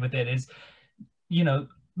really agreed with it. Is you know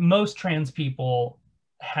most trans people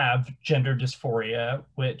have gender dysphoria,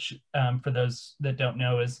 which, for those that don't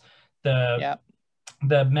know, is the Yeah.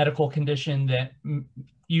 the medical condition that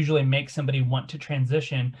usually makes somebody want to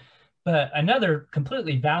transition. But another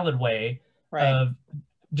completely valid way Right. of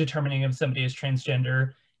determining if somebody is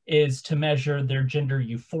transgender is to measure their gender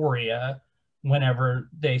euphoria whenever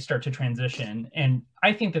they start to transition. And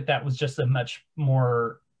I think that that was just a much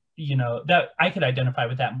more, that I could identify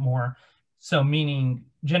with that more. So, meaning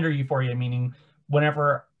gender euphoria, meaning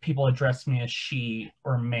whenever people address me as she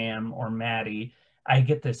or ma'am or Maddie, I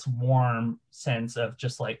get this warm sense of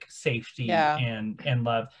just like safety Yeah. and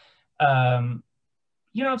love. Um,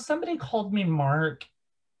 if somebody called me Mark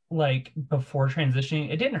like before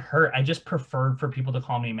transitioning, it didn't hurt. I just preferred for people to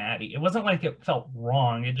call me Maddie. It wasn't like it felt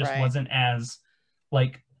wrong. It just Right. wasn't as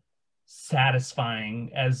like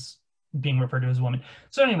satisfying as being referred to as a woman.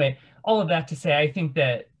 So anyway, all of that to say, I think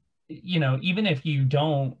that even if you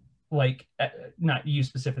don't like, not you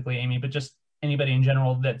specifically, Amie, but just anybody in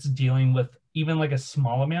general that's dealing with even like a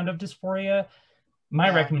small amount of dysphoria, my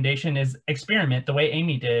Yeah. recommendation is experiment the way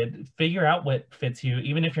Amie did. Figure out what fits you,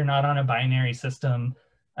 even if you're not on a binary system,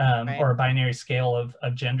 Right. or a binary scale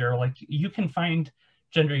of gender. Like you can find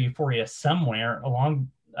gender euphoria somewhere along,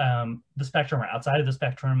 the spectrum or outside of the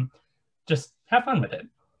spectrum. Just have fun with it.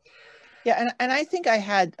 Yeah, and I think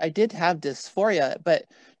I did have dysphoria, but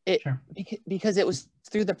it Sure. because it was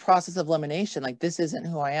through the process of elimination. Like this isn't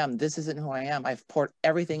who I am. This isn't who I am. I've poured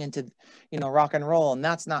everything into, rock and roll, and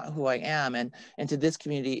that's not who I am, and into this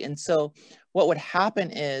community. And so, what would happen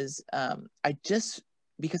is, I just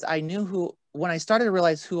because I knew who when I started to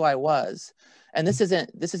realize who I was, and this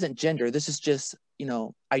isn't gender. This is just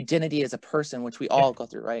identity as a person, which we Yeah. all go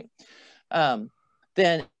through, right? Um,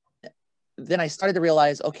 then I started to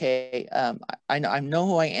realize, okay, I know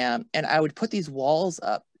who I am, and I would put these walls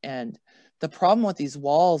up. And the problem with these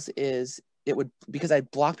walls is because I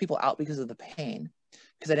block people out because of the pain,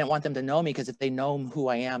 because I didn't want them to know me, because if they know who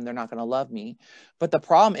I am, they're not going to love me. But the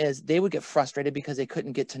problem is they would get frustrated because they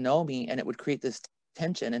couldn't get to know me, and it would create this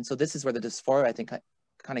tension. And so this is where the dysphoria, I think,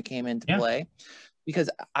 kind of came into Yeah. play, because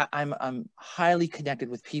I'm highly connected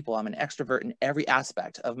with people. I'm an extrovert in every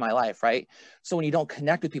aspect of my life, right? So when you don't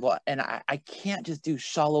connect with people, and I can't just do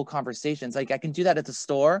shallow conversations. Like I can do that at the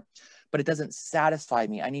store, but it doesn't satisfy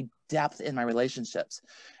me. I need depth in my relationships.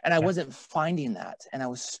 And I Yeah. wasn't finding that. And I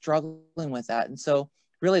was struggling with that. And so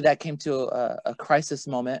really that came to a crisis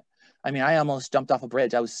moment. I mean, I almost jumped off a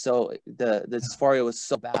bridge. I was the dysphoria was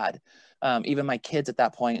so bad. Even my kids at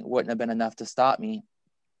that point wouldn't have been enough to stop me.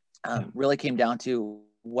 Yeah. Really came down to,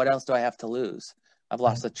 what else do I have to lose? I've Right.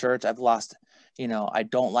 lost the church. I've lost, I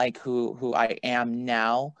don't like who I am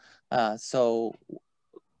now. So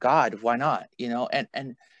God, why not?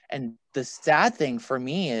 And the sad thing for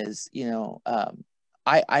me is,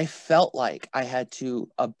 I felt like I had to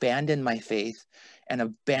abandon my faith and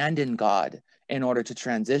abandon God in order to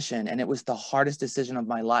transition. And it was the hardest decision of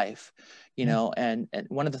my life, Yeah. and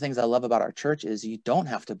one of the things I love about our church is you don't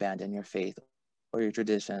have to abandon your faith or your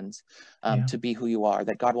traditions, Yeah. to be who you are,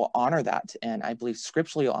 that God will honor that. And I believe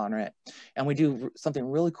scripturally will honor it. And we do something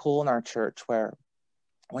really cool in our church where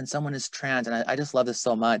when someone is trans, and I just love this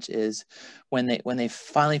so much, is when they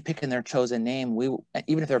finally pick in their chosen name,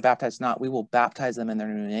 even if they're baptized or not, we will baptize them in their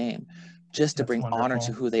new name, just to That's bring honor to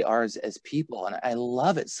wonderful. who they are as people. And I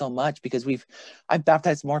love it so much, because I've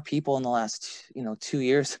baptized more people in the last 2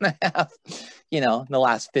 years than I have in the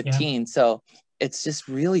last 15. So it's just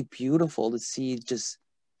really beautiful to see just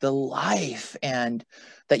the life, and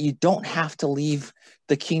that you don't have to leave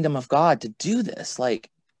the kingdom of God to do this. Like,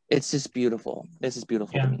 it's just beautiful. This is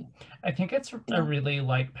beautiful to me. I think it's a really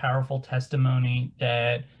like powerful testimony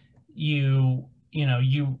that you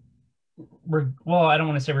were, well, I don't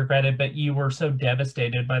want to say regretted, but you were so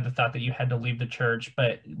devastated by the thought that you had to leave the church,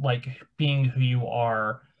 but like being who you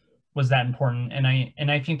are was that important. And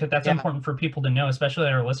I think that that's important for people to know, especially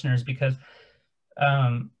our listeners, because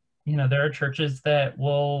there are churches that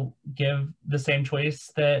will give the same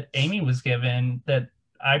choice that Amie was given, that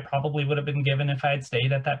I probably would have been given if I had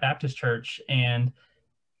stayed at that Baptist church. And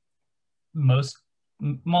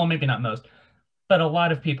well, maybe not most, but a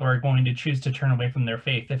lot of people are going to choose to turn away from their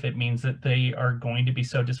faith if it means that they are going to be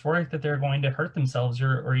so dysphoric that they're going to hurt themselves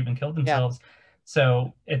or even kill themselves.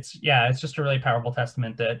 So it's just a really powerful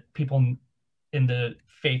testament that people in the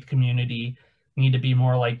faith community need to be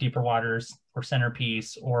more like Deeper Waters or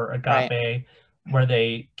Centerpiece or Agape, where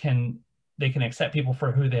they can accept people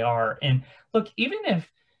for who they are. And look, even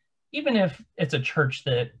if it's a church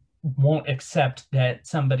that won't accept that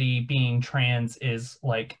somebody being trans is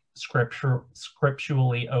like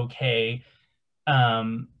scripturally okay,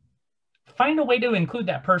 find a way to include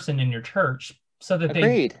that person in your church so that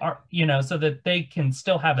they are, so that they can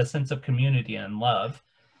still have a sense of community and love.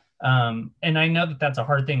 And I know that that's a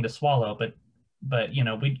hard thing to swallow, but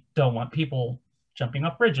we don't want people jumping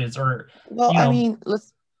off bridges or. Well, I mean,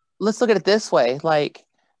 let's look at it this way. Like,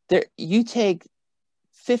 you take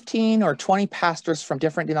 15 or 20 pastors from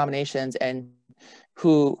different denominations and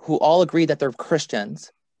who all agree that they're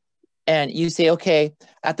Christians, and you say, okay,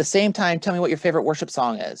 at the same time, tell me what your favorite worship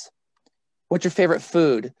song is. What's your favorite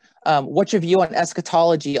food? What's your view on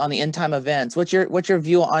eschatology, on the end time events? What's your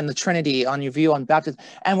view on the Trinity, on your view on baptism?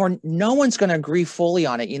 And no one's going to agree fully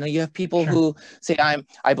on it. You have people who say,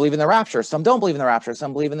 I believe in the rapture. Some don't believe in the rapture.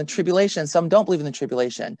 Some believe in the tribulation. Some don't believe in the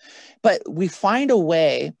tribulation. But we find a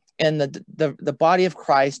way in the body of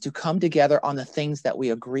Christ to come together on the things that we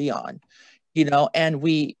agree on. And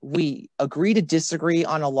we agree to disagree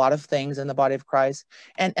on a lot of things in the body of Christ.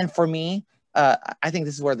 And for me, I think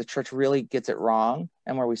this is where the church really gets it wrong,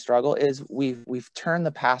 and where we struggle is we've turned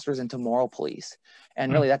the pastors into moral police,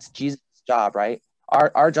 and really that's Jesus' job, right?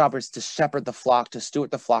 Our job is to shepherd the flock, to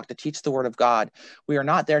steward the flock, to teach the word of God. We are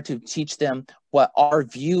not there to teach them what our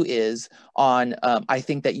view is on. I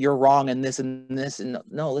think that you're wrong in this and this, and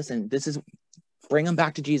no, listen, this is. Bring them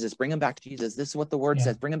back to Jesus. Bring them back to Jesus. This is what the word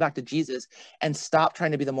says. Bring them back to Jesus, and stop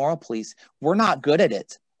trying to be the moral police. We're not good at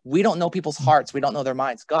it. We don't know people's hearts. We don't know their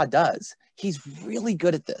minds. God does. He's really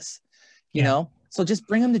good at this, you know? So just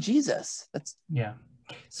bring them to Jesus.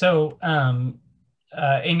 So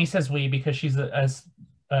Amie says we, because she's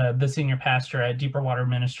the senior pastor at Deeper Water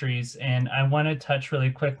Ministries. And I want to touch really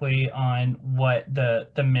quickly on what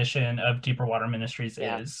the mission of Deeper Water Ministries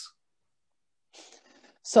is.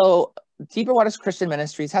 So Deeper Waters Christian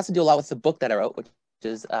Ministries has to do a lot with the book that I wrote, which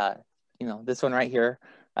is, this one right here.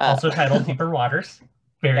 Also titled Deeper Waters.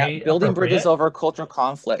 Building bridges over cultural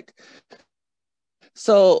conflict.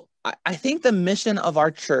 So I think the mission of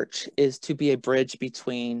our church is to be a bridge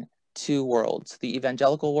between two worlds, the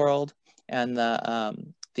evangelical world and the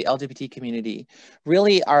LGBT community.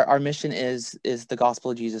 Really, our mission is the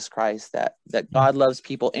gospel of Jesus Christ, that God loves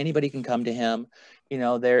people. Anybody can come to him.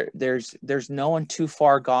 There's no one too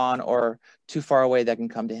far gone or too far away that can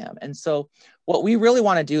come to him. And so what we really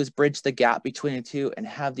want to do is bridge the gap between the two and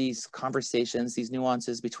have these conversations, these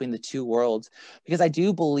nuances between the two worlds, because I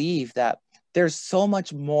do believe that there's so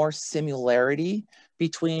much more similarity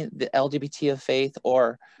between the LGBT of faith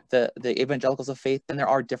or the evangelicals of faith than there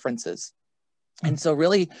are differences. And so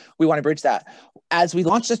really we want to bridge that. As we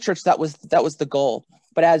launched this church, that was the goal.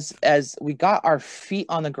 But as we got our feet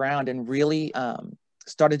on the ground and really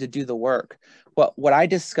started to do the work, what I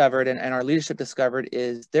discovered and our leadership discovered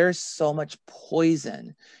is there's so much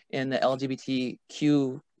poison in the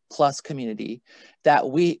LGBTQ plus community that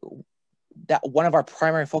one of our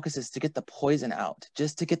primary focus is to get the poison out,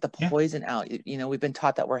 just to get the poison out. We've been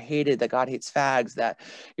taught that we're hated, that God hates fags, that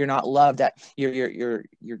you're not loved, that you're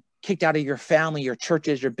kicked out of your family, your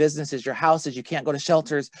churches, your businesses, your houses, you can't go to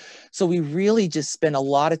shelters. So we really just spend a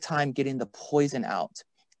lot of time getting the poison out,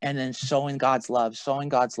 and then showing God's love, showing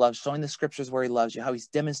the scriptures where he loves you, how he's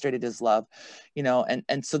demonstrated his love,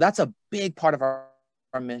 and so that's a big part of our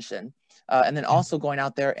mission. And then also going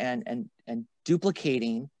out there and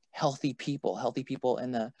duplicating healthy people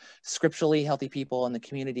in the scripturally healthy people in the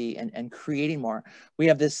community, and creating more. We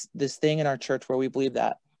have this thing in our church where we believe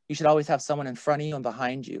that you should always have someone in front of you and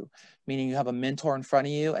behind you, meaning you have a mentor in front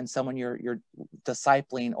of you and someone you're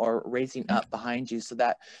discipling or raising up behind you, so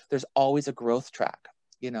that there's always a growth track,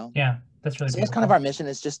 you know? Yeah, that's really So beautiful. that's kind of our mission,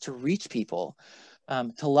 is just to reach people,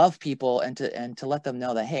 to love people, and to let them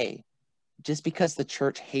know that, hey, just because the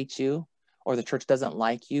church hates you, or the church doesn't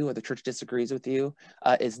like you, or the church disagrees with you,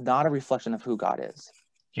 is not a reflection of who God is.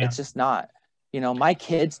 Yeah. It's just not. You know, my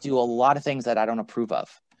kids do a lot of things that I don't approve of,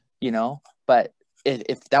 you know, but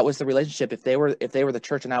if that was the relationship, if they were the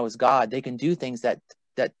church and I was God, they can do things that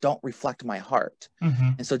don't reflect my heart. Mm-hmm.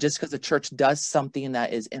 And so just because the church does something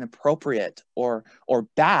that is inappropriate or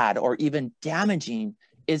bad or even damaging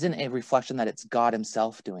isn't a reflection that it's God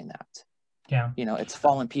himself doing that. Yeah. You know, it's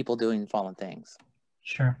fallen people doing fallen things.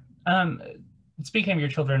 Sure. Speaking of your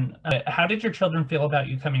children, how did your children feel about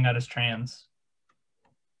you coming out as trans?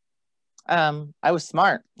 I was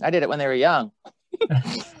smart. I did it when they were young.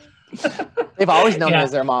 They've always known me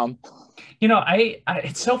as their mom. You know, I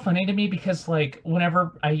it's so funny to me because, like,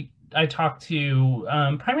 whenever I talk to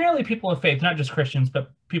primarily people of faith, not just Christians,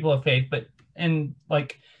 but people of faith, but and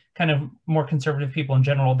like kind of more conservative people in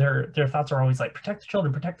general, their thoughts are always like, protect the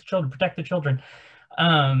children, protect the children, protect the children.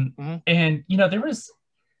 And you know,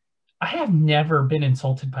 I have never been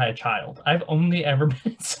insulted by a child. I've only ever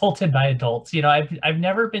been insulted by adults. You know, I've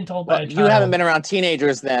never been told by a child. You haven't been around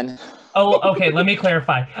teenagers then. Oh, okay. Let me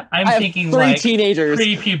clarify. I'm thinking 3 like teenagers,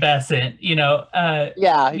 prepubescent. You know.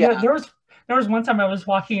 Yeah. You know, there was one time I was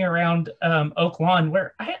walking around Oak Lawn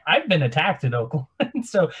where I've been attacked at Oak Lawn.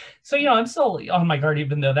 so you know, I'm still on my guard,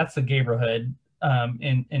 even though that's the neighborhood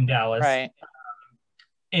in Dallas. Right.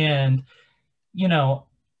 And you know,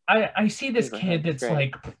 I see this kid that's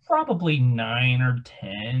like probably 9 or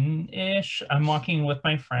 10-ish. I'm walking with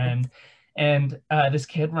my friend, and this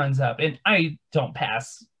kid runs up, and I don't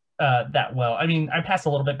pass that well. I mean, I pass a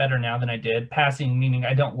little bit better now than I did. Passing meaning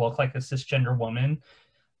I don't look like a cisgender woman.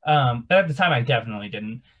 But at the time, I definitely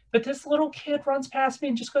didn't. But this little kid runs past me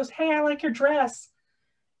and just goes, "Hey, I like your dress."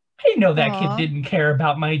 I know that kid didn't care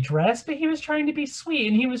about my dress, but he was trying to be sweet,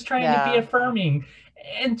 and he was trying to be affirming.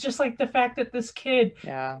 And just like the fact that this kid,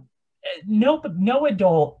 no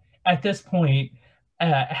adult at this point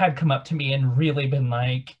had come up to me and really been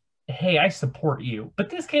like, "Hey, I support you." But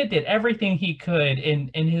this kid did everything he could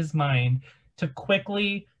in his mind to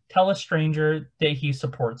quickly tell a stranger that he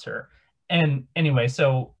supports her. And anyway,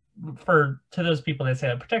 so to those people that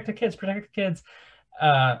say, protect the kids,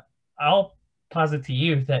 I'll posit to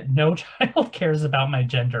you that no child cares about my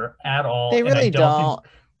gender at all. They really don't.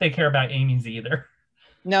 They care about Amie's either.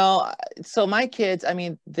 No, so my kids, I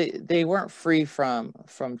mean, they weren't free from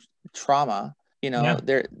trauma. You know,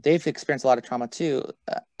 they've experienced a lot of trauma too,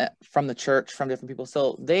 from the church, from different people.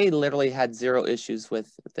 So they literally had zero issues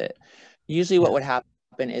with it. Usually what would happen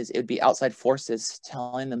is it would be outside forces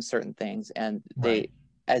telling them certain things, and they,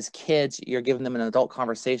 as kids, you're giving them an adult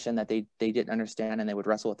conversation that they didn't understand, and they would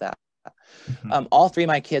wrestle with that. All 3 of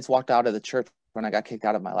my kids walked out of the church when I got kicked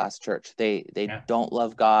out of my last church. They don't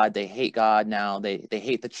love God. They hate God now. They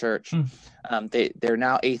hate the church. They're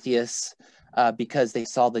now atheists because they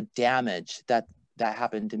saw the damage that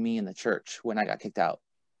happened to me in the church when I got kicked out.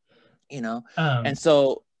 You know, and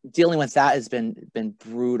so dealing with that has been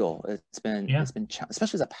brutal. It's been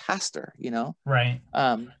especially as a pastor. You know, right.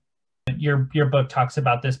 Your book talks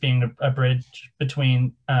about this being a bridge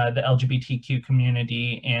between the LGBTQ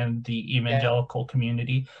community and the evangelical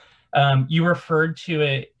community. You referred to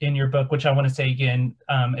it in your book, which I want to say again,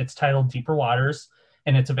 it's titled Deeper Waters,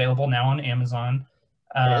 and it's available now on Amazon.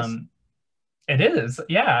 It is.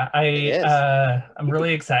 Yeah. I'm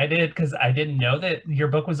really excited because I didn't know that your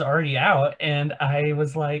book was already out, and I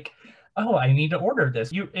was like, oh, I need to order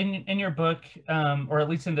this. You in your book, or at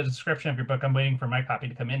least in the description of your book, I'm waiting for my copy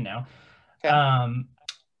to come in now. Okay.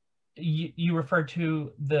 You referred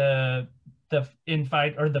to the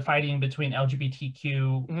fighting between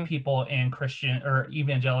LGBTQ people and Christian or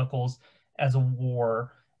evangelicals as a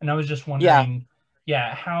war, and I was just wondering,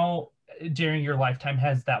 how during your lifetime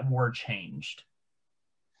has that war changed?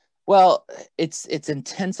 Well, it's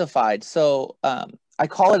intensified. So I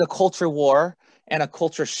call it a culture war and a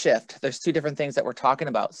culture shift. There's 2 different things that we're talking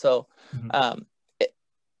about. So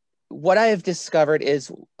what I have discovered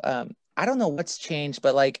is, I don't know what's changed,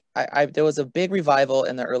 but like there was a big revival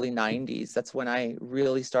in the early 90s. That's when I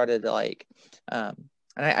really started to like, and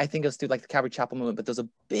I think it was through like the Calvary Chapel movement, but there was a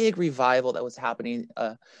big revival that was happening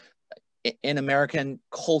in American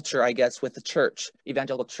culture, I guess, with the church,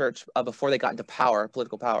 evangelical church, before they got into power,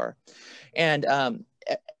 political power. And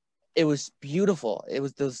it was beautiful. There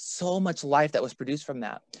was so much life that was produced from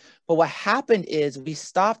that. But what happened is we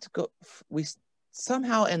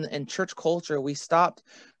somehow in church culture, we stopped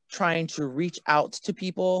trying to reach out to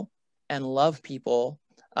people and love people.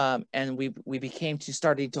 And we became to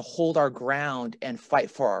starting to hold our ground and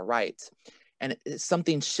fight for our rights. And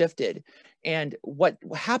something shifted. And what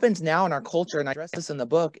happens now in our culture, and I address this in the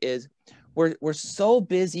book, is we're so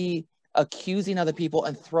busy accusing other people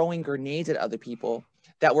and throwing grenades at other people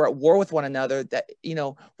that we're at war with one another, that,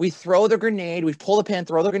 we throw the grenade, we pull the pin,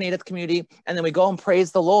 throw the grenade at the community, and then we go and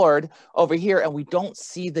praise the Lord over here, and we don't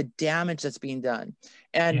see the damage that's being done.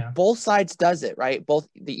 And both sides does it, right? Both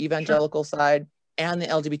the evangelical side and the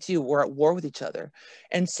LGBT, we're at war with each other.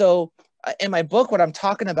 And so in my book, what I'm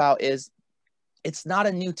talking about is, it's not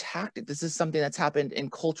a new tactic. This is something that's happened in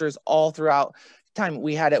cultures all throughout time.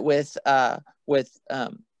 We had it with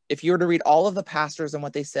if you were to read all of the pastors and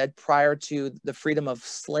what they said prior to the freedom of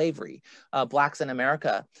slavery, blacks in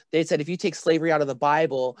America, they said, if you take slavery out of the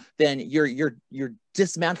Bible, then you're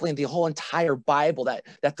dismantling the whole entire Bible,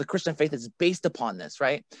 that the Christian faith is based upon this,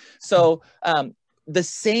 right? So the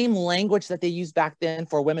same language that they used back then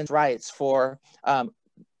for women's rights, for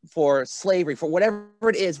slavery, for whatever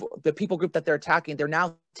it is, the people group that they're attacking, they're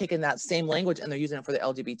now taking that same language and they're using it for the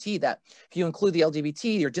LGBT, that if you include the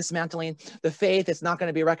LGBT, you're dismantling the faith. It's not going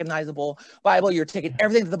to be a recognizable Bible. You're taking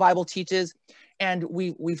everything that the Bible teaches. And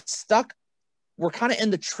we're kind of in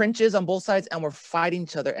the trenches on both sides, and we're fighting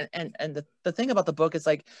each other. And the thing about the book is,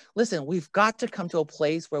 like, listen, we've got to come to a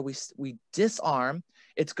place where we disarm.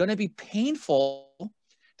 It's going to be painful.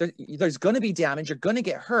 There's going to be damage. You're going to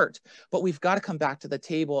get hurt, but we've got to come back to the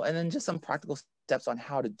table, and then just some practical steps on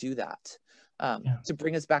how to do that, to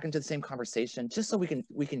bring us back into the same conversation, just so we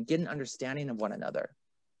can get an understanding of one another,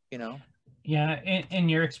 Yeah. In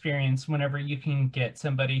your experience, whenever you can get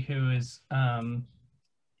somebody who is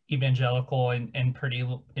evangelical and pretty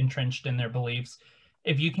entrenched in their beliefs,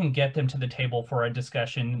 if you can get them to the table for a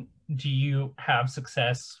discussion, do you have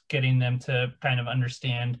success getting them to kind of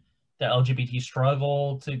understand the LGBT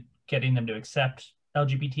struggle, to getting them to accept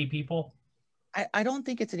LGBT people? I don't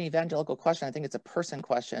think it's an evangelical question. I think it's a person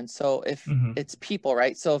question. So if it's people,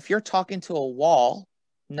 right? So if you're talking to a wall,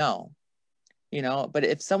 no, but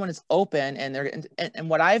if someone is open and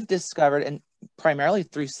what I've discovered, and primarily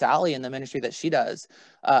through Sally and the ministry that she does,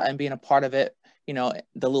 and being a part of it, the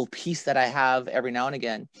little piece that I have every now and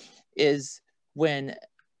again, is when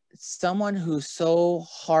someone who's so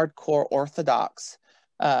hardcore Orthodox,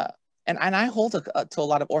 and I hold to a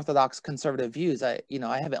lot of Orthodox conservative views. I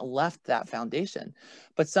haven't left that foundation,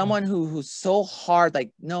 but someone who's so hard,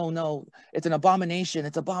 like, no, it's an abomination.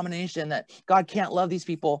 It's abomination that God can't love these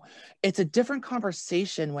people. It's a different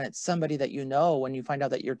conversation when it's somebody that, when you find out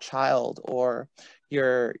that your child or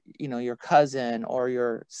your cousin or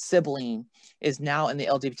your sibling is now in the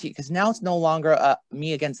LGBT, because now it's no longer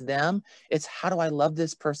me against them. It's, how do I love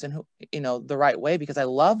this person who, the right way, because I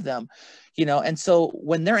love them, and so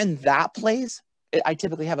when they're in that place, I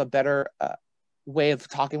typically have a better way of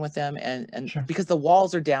talking with them, and Sure. because the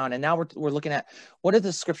walls are down, and now we're looking at, what do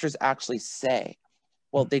the scriptures actually say?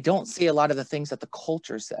 Well, they don't see a lot of the things that the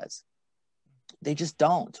culture says. They just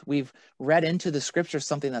don't. We've read into the scriptures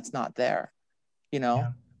something that's not there,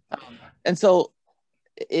 and so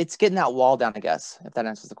it's getting that wall down, I guess, if that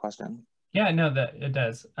answers the question. Yeah, no, that it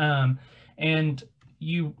does. And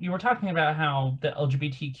you were talking about how the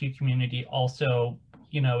LGBTQ community also,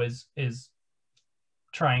 is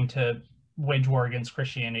trying to wage war against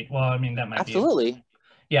Christianity. Well, I mean, that might absolutely be.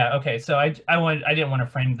 Yeah. Okay. So I didn't want to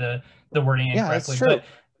frame the wording incorrectly, but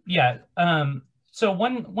yeah. So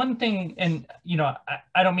one thing, and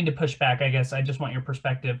I don't mean to push back. I guess I just want your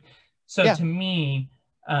perspective. So to me,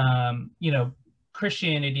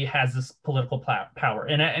 Christianity has this political power,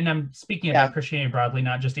 and I'm speaking about Christianity broadly,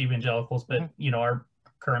 not just evangelicals, but our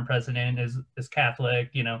current president is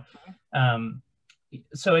Catholic.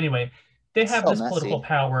 So anyway, they have this political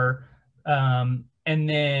power, and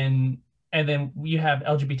then you have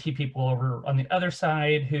LGBT people over on the other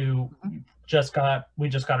side who we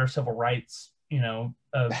just got our civil rights,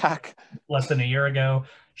 back less than a year ago.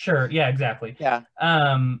 Sure, yeah, exactly. Yeah.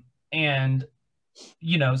 And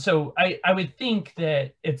so I would think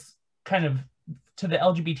that it's kind of, to the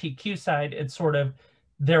LGBTQ side, it's sort of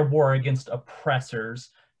their war against oppressors.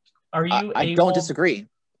 Are you I don't disagree.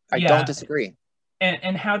 I don't disagree.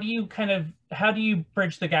 And how do you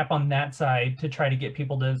bridge the gap on that side to try to get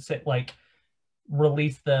people to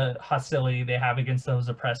release the hostility they have against those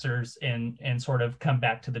oppressors and sort of come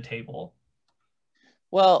back to the table?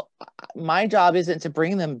 Well, my job isn't to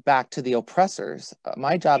bring them back to the oppressors.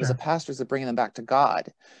 My job as a Sure. pastor is to bring them back to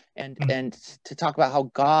God, Mm, and to talk about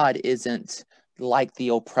how God isn't like the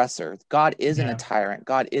oppressor. God isn't a yeah. tyrant.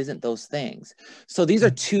 God isn't those things. So these are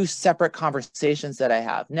Mm, two separate conversations that I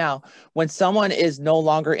have. Now, when someone is no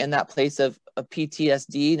longer in that place of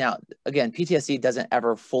PTSD, now again, PTSD doesn't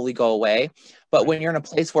ever fully go away, but right. when you're in a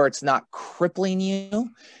place where it's not crippling you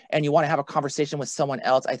and you want to have a conversation with someone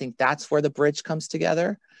else, I think that's where the bridge comes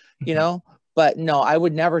together, you Mhm. know. But no, I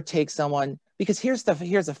would never take someone, because here's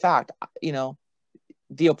the fact, you know,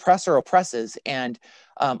 the oppressor oppresses, and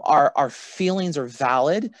our feelings are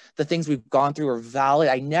valid. The things we've gone through are valid.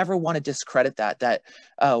 I never want to discredit that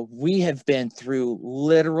we have been through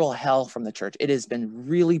literal hell from the church. It has been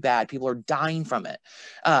really bad. People are dying from it.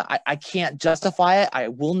 I can't justify it. I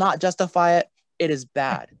will not justify it. It is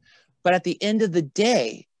bad. But at the end of the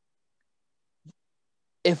day,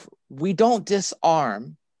 if we don't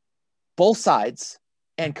disarm both sides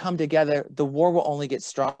and come together, the war will only get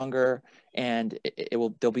stronger, and it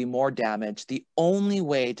will, there'll be more damage. The only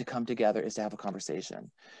way to come together is to have a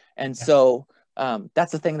conversation. And Yeah. so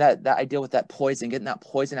that's the thing that I deal with, that poison, getting that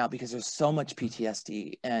poison out, because there's so much Mm,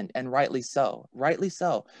 PTSD, and rightly so, rightly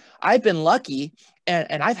so. I've been lucky,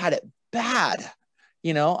 and I've had it bad.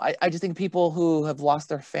 You know, I just think people who have lost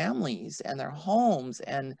their families and their homes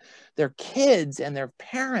and their kids and their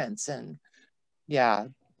parents, and yeah,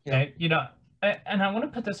 you know, yeah, you know, and I want to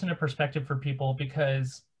put this into perspective for people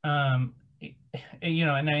because, you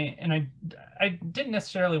know, I didn't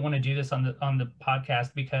necessarily want to do this on the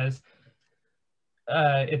podcast because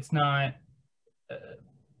it's not, uh,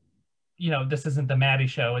 you know, this isn't the Maddie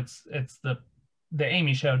show. It's the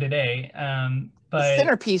Amie show today. the But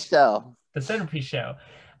centerpiece show. the centerpiece show.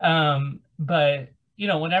 But you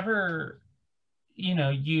know, whenever you know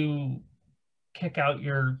you kick out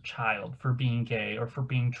your child for being gay or for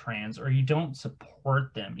being trans, or you don't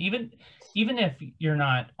support them, even if you're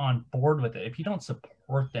not on board with it, if you don't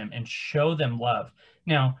support them and show them love.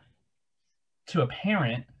 Now, to a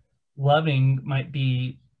parent, loving might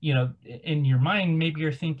be, you know, in your mind, maybe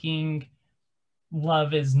you're thinking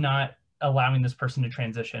love is not allowing this person to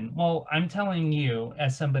transition. Well, I'm telling you,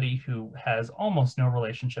 as somebody who has almost no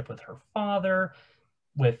relationship with her father,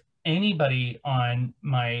 with anybody on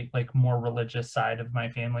my like more religious side of my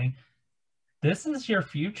family, this is your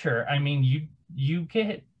future. I mean, you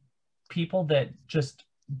get people that just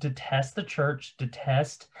detest the church,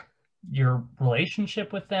 detest your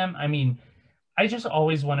relationship with them. I mean, I just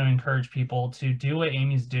always want to encourage people to do what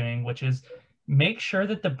Amie's doing, which is make sure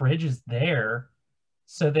that the bridge is there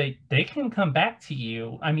so that they can come back to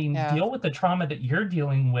you. I mean, Yeah, deal with the trauma that you're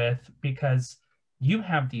dealing with because you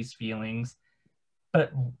have these feelings,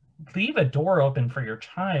 but leave a door open for your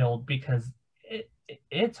child because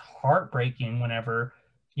it's heartbreaking whenever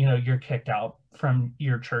you know you're kicked out from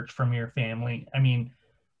your church, from your family. I mean,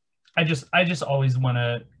 I just always want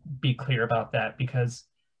to be clear about that because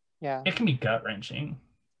yeah. it can be gut wrenching.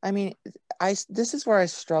 I mean, this is where I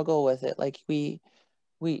struggle with it. Like we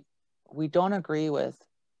we don't agree with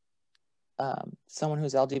someone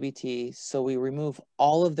who's LGBT, so we remove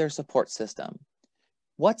all of their support system.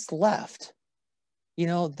 What's left? You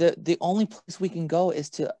know, the only place we can go is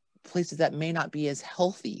to places that may not be as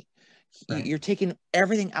healthy. Right. You're taking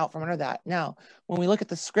everything out from under that. Now, when we look at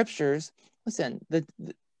the scriptures, listen,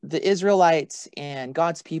 the Israelites and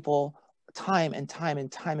God's people, time and time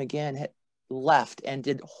and time again, had left and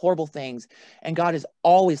did horrible things, and God has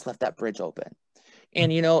always left that bridge open.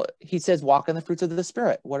 And you know, he says, walk in the fruits of the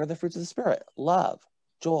Spirit. What are the fruits of the Spirit? Love,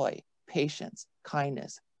 joy, patience,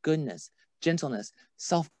 kindness, goodness, gentleness,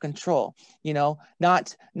 self-control. You know,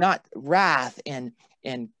 not wrath and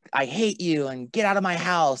I hate you and get out of my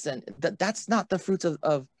house. And that's not the fruits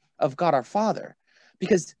of God our Father.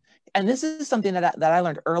 Because, and this is something that I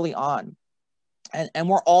learned early on, and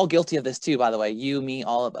we're all guilty of this too, by the way, you, me,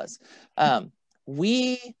 all of us.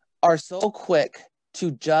 We are so quick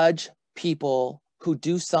to judge people who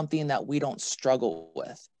do something that we don't struggle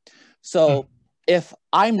with. Mm, So if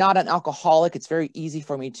I'm not an alcoholic, it's very easy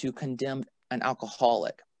for me to condemn an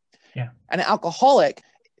alcoholic. yeah. And an alcoholic,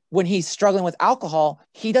 when he's struggling with alcohol,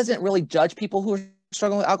 he doesn't really judge people who are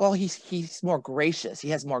struggling with alcohol. He's more gracious.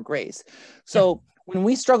 He has more grace. Yeah. So when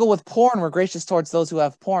we struggle with porn, we're gracious towards those who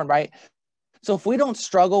have porn, right? So if we don't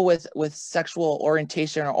struggle with sexual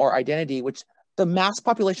orientation or identity, which the mass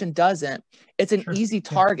population doesn't, it's an Sure. easy Yeah.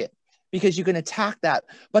 target because you can attack that.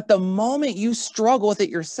 But the moment you struggle with it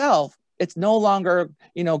yourself, it's no longer,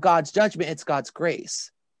 you know, God's judgment, it's God's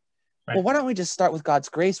grace. Well, Right. why don't we just start with God's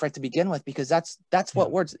grace right to begin with? Because that's Yeah.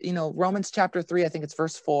 what words, you know, Romans chapter 3, I think it's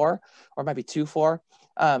verse 4, or it might be 2:4.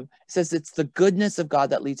 It says it's the goodness of God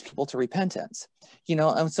that leads people to repentance.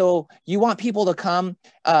 And so you want people to come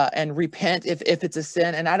and repent if it's a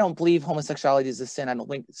sin. And I don't believe homosexuality is a sin. I don't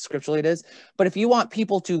think scripturally it is. But if you want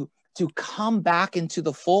people to come back into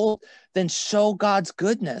the fold, then show God's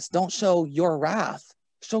goodness. Don't show your wrath.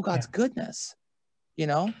 Show God's goodness.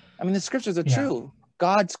 I mean, the scriptures are true.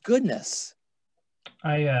 God's goodness.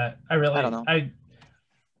 I don't know. I'm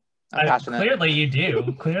passionate. Clearly you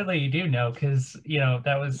do know, because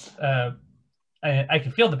that was I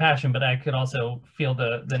could feel the passion, but I could also feel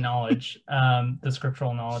the knowledge, the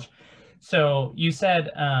scriptural knowledge. So you said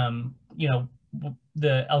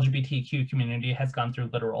the LGBTQ community has gone through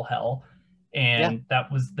literal hell, and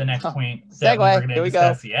that was the next point that we were going to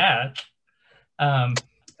discuss. Yeah.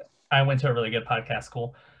 I went to a really good podcast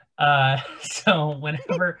school. So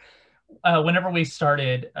whenever we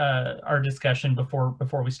started our discussion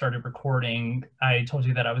before we started recording, I told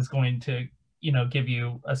you that I was going to give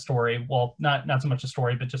you a story. Well, not so much a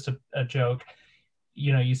story, but just a joke.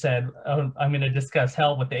 You said, "Oh, I'm going to discuss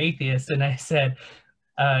hell with the atheist," and I said,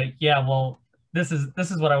 "Yeah, well, this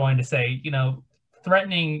is what I wanted to say.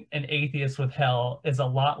 Threatening an atheist with hell is a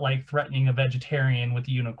lot like threatening a vegetarian with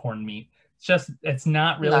unicorn meat. It's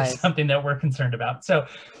not really something that we're concerned about." So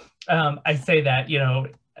I say that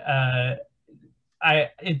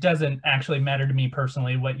it doesn't actually matter to me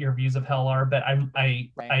personally what your views of hell are, but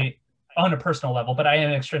I on a personal level, but I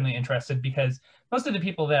am extremely interested, because most of the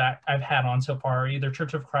people that I've had on so far are either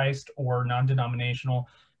Church of Christ or non-denominational.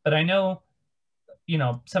 But I know,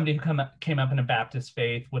 somebody who came up in a Baptist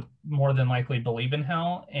faith would more than likely believe in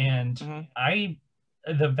hell. And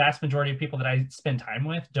the vast majority of people that I spend time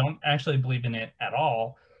with don't actually believe in it at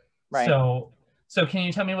all. Right. So can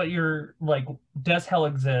you tell me what does hell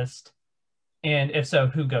exist? And if so,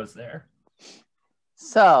 who goes there?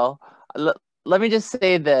 So let me just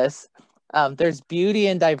say this. There's beauty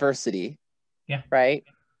in diversity. Yeah. Right.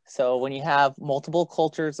 So when you have multiple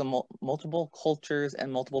cultures and multiple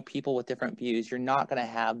people with different views, you're not going to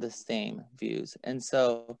have the same views. And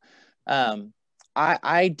so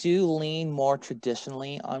I do lean more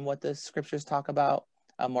traditionally on what the scriptures talk about,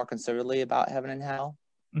 more conservatively about heaven and hell.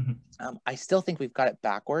 Mm-hmm. I still think we've got it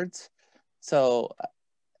backwards. So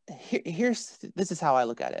this is how I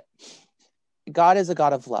look at it. God is a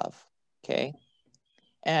God of love. Okay.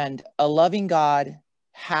 And a loving God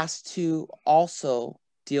has to also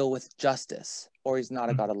deal with justice, or he's not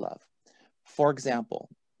a God of love. For example,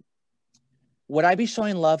 would I be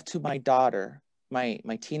showing love to my daughter, my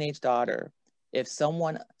teenage daughter, if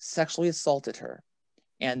someone sexually assaulted her,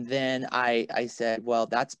 and then I said, well,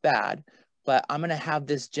 that's bad, but I'm going to have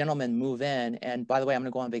this gentleman move in, and by the way, I'm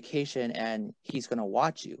going to go on vacation and he's going to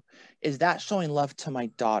watch you? Is that showing love to my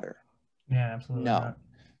daughter? Yeah, absolutely no. Not.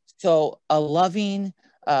 So a loving,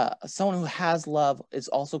 someone who has love is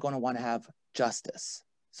also going to want to have justice.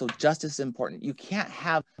 So justice is important. You can't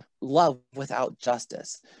have love without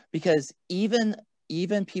justice, because even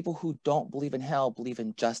people who don't believe in hell believe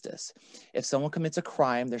in justice. If someone commits a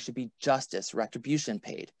crime, there should be justice, retribution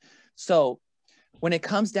paid. So when it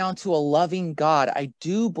comes down to a loving God, I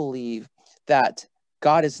do believe that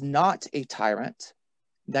God is not a tyrant,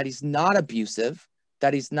 that he's not abusive,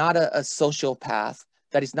 that he's not a sociopath,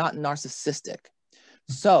 that he's not narcissistic.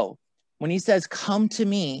 So when he says, come to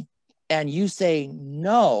me, and you say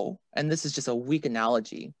no, and this is just a weak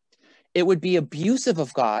analogy, it would be abusive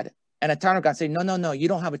of God and a tyrant of God saying, no, you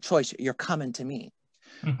don't have a choice. You're coming to me.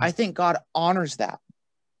 Mm-hmm. I think God honors that.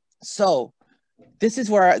 So this is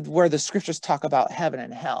where the scriptures talk about heaven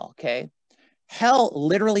and hell, okay? Hell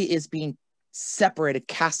literally is being separated,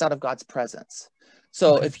 cast out of God's presence.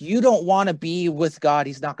 So if you don't want to be with God,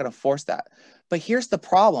 he's not going to force that. But here's the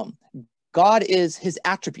problem. God is his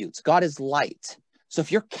attributes. God is light. So if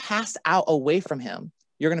you're cast out away from him,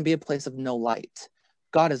 you're going to be a place of no light.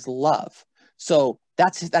 God is love. So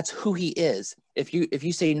that's who he is. If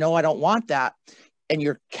you say, no, I don't want that, and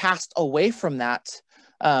you're cast away from that,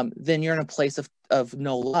 then you're in a place of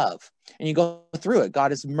no love. And you go through it.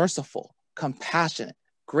 God is merciful, compassionate,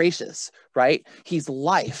 gracious, right? He's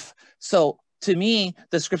life. So to me,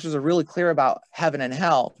 the scriptures are really clear about heaven and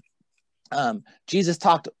hell. Jesus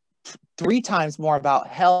talked 3 times more about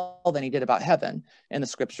hell than he did about heaven in the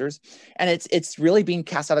scriptures. And it's really being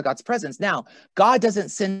cast out of God's presence. Now, God doesn't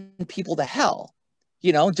send people to hell,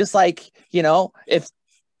 just like, if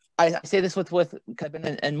I say this with I've been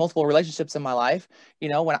in multiple relationships in my life,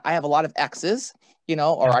 when I have a lot of exes,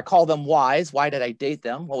 or I call them Ys. Why did I date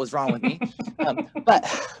them? What was wrong with me? But,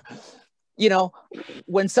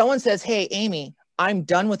 when someone says, hey, Amie, I'm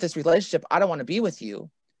done with this relationship, I don't want to be with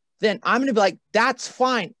you. then I'm going to be like, that's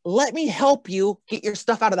fine. Let me help you get your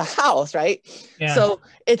stuff out of the house. Right. Yeah. So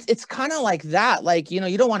it's kind of like that. Like, you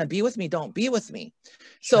don't want to be with me. Don't be with me.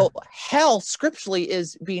 So hell scripturally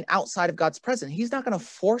is being outside of God's presence. He's not going to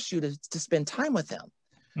force you to spend time with him.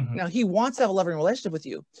 Now he wants to have a loving relationship with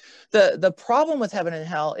you. The problem with heaven and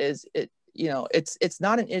hell is it's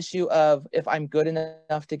not an issue of if I'm good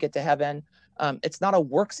enough to get to heaven. It's not a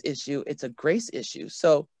works issue. It's a grace issue.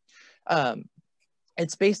 So,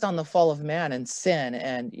 it's based on the fall of man and sin.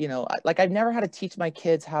 And, like I've never had to teach my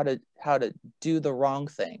kids how to do the wrong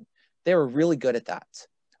thing. They were really good at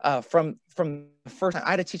that. From the first time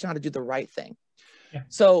I had to teach them how to do the right thing. Yeah.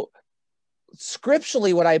 So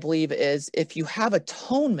scripturally, what I believe is if you have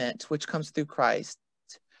atonement, which comes through Christ,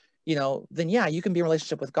 then yeah, you can be in a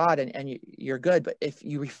relationship with God and you're good. But if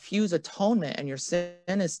you refuse atonement and your sin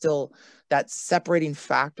is still that separating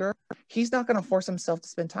factor, he's not going to force himself to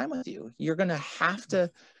spend time with you. You're going to have to,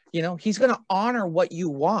 he's going to honor what you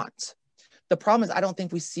want. The problem is I don't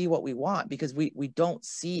think we see what we want because we don't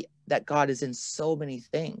see that God is in so many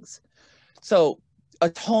things. So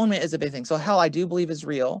atonement is a big thing. So hell, I do believe is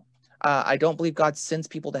real. I don't believe God sends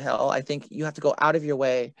people to hell. I think you have to go out of your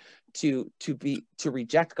way to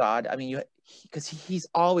reject God. I mean, because he's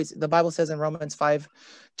always, the Bible says in Romans 5,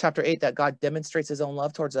 chapter 8, that God demonstrates his own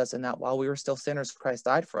love towards us and that while we were still sinners, Christ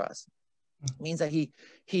died for us. It means that he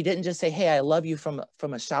didn't just say, hey, I love you from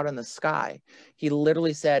a shout in the sky. He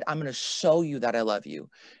literally said, I'm going to show you that I love you.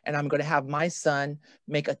 And I'm going to have my son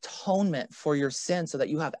make atonement for your sin so that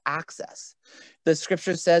you have access. The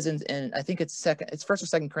scripture says in I think it's 1st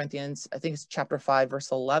or 2nd Corinthians, I think it's chapter 5,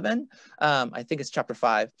 verse 11. I think it's chapter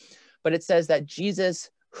 5, but it says that Jesus,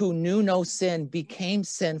 who knew no sin, became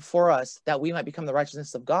sin for us that we might become the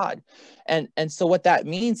righteousness of God. And so what that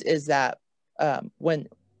means is that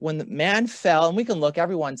when the man fell, and we can look,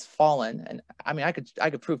 everyone's fallen. And I mean, I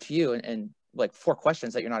could prove to you in like 4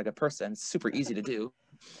 questions that you're not a good person. It's super easy to do.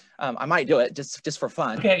 I might do it just for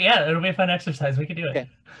fun. Okay, yeah, it'll be a fun exercise. We can do it. Okay.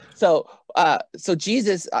 So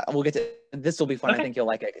Jesus, we'll get to this. Will be fun. Okay. I think you'll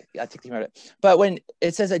like it. I'll take you about it. But when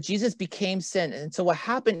it says that Jesus became sin, and so what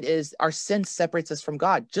happened is our sin separates us from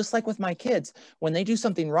God. Just like with my kids, when they do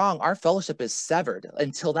something wrong, our fellowship is severed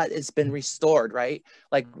until that has been restored. Right?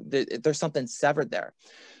 Like there's something severed there.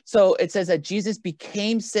 So it says that Jesus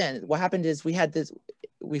became sin. What happened is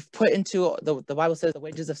we've put into the Bible says the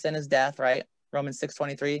wages of sin is death. Right? Romans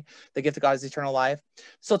 6:23, the gift of God is eternal life.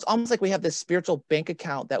 So it's almost like we have this spiritual bank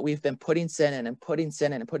account that we've been putting sin in and putting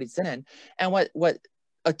sin in and putting sin in. And what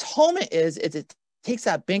atonement is it takes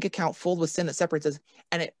that bank account filled with sin that separates us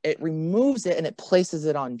and it removes it and it places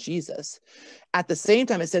it on Jesus. At the same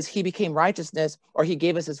time, it says he became righteousness, or he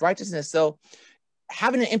gave us his righteousness. So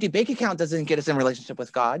having an empty bank account doesn't get us in relationship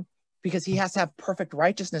with God, because he has to have perfect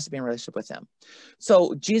righteousness to be in relationship with him.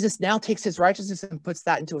 So Jesus now takes his righteousness and puts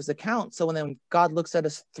that into his account. So when God looks at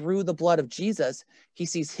us through the blood of Jesus, he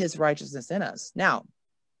sees his righteousness in us. Now,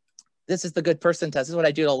 this is the good person test. This is what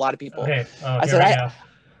I do to a lot of people. Okay. Oh,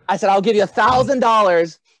 I said, I'll give you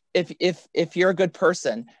 $1,000 if you're a good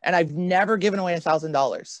person. And I've never given away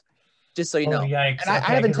 $1,000, just so you know. Yikes. And I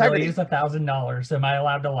have integrity. Really use $1,000. Am I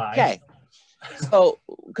allowed to lie? Okay. So,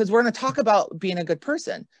 because we're going to talk about being a good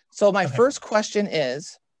person. So my first question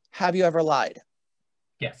is, have you ever lied?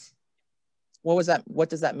 Yes. What was that? What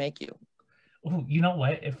does that make you? Oh, you know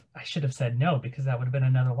what? If I should have said no, because that would have been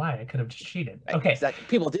another lie. I could have just cheated. Okay. Exactly.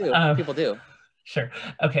 People do. People do. Sure.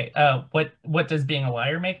 Okay. What does being a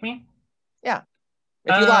liar make me? Yeah.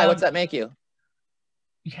 If you lie, what's that make you?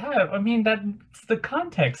 Yeah. I mean, that's the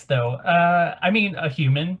context, though. I mean, a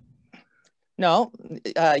human. No,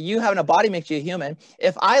 you having a body makes you a human.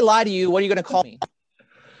 If I lie to you, what are you going to call me?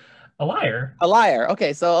 A liar. A liar.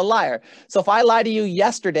 Okay, so a liar. So if I lied to you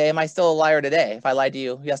yesterday, am I still a liar today? If I lied to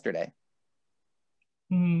you yesterday?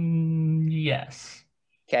 Yes.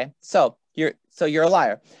 Okay, so you're a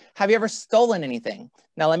liar. Have you ever stolen anything?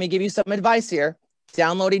 Now let me give you some advice here.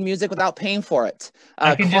 Downloading music without paying for it.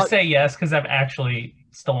 I can just say yes, because I've actually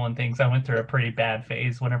stolen things. I went through a pretty bad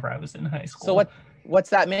phase whenever I was in high school. So what's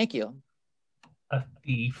that make you? A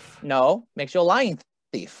thief. No, makes you a lying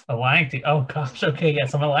thief. A lying thief. Oh gosh. Okay.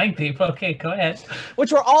 Yes, I'm a lying thief. Okay, go ahead.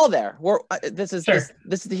 Which we're all there. This is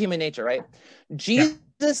the human nature, right? Jesus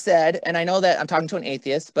said, and I know that I'm talking to an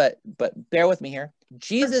atheist, but bear with me here.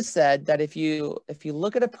 Jesus said that if you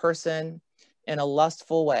look at a person in a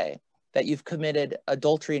lustful way, that you've committed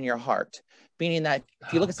adultery in your heart, meaning that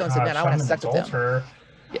if you look at someone and say, "Man, I want to have sex with them."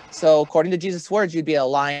 Yeah. So according to Jesus' words, you'd be a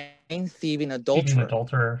lying, thieving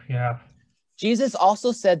adulterer. Yeah. Jesus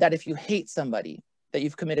also said that if you hate somebody, that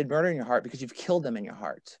you've committed murder in your heart because you've killed them in your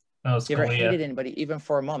heart. Oh, you ever hated anybody even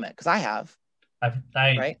for a moment? Because I have.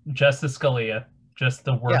 I right? Justice Scalia, just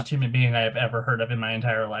the Yeah. worst human being I have ever heard of in my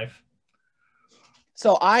entire life.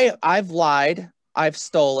 So I've lied, I've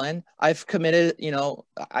stolen, I've committed,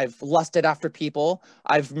 I've lusted after people,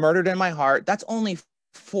 I've murdered in my heart. That's only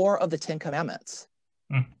 4 of the 10 commandments.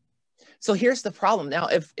 Mm. So here's the problem. Now,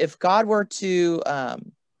 if God were to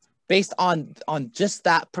based on just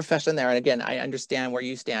that profession there, and again, I understand where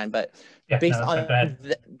you stand, but Yeah, no, based that's fine. on Go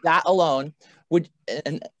ahead. that alone, would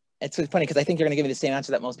and it's funny because I think you're going to give me the same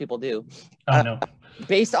answer that most people do. Oh no.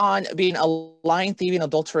 Based on being a lying, thieving,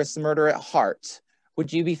 adulterous, murderer at heart,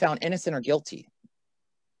 would you be found innocent or guilty?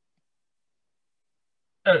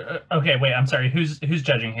 Okay, wait. I'm sorry. Who's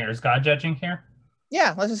judging here? Is God judging here?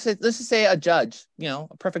 Yeah, let's just say a judge, a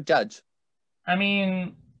perfect judge. I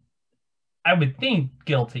mean, I would think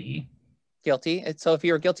guilty. Guilty. So if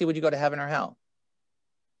you were guilty, would you go to heaven or hell?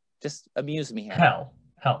 Just amuse me here. Hell,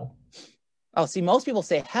 hell. Oh, see, most people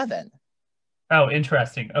say heaven. Oh,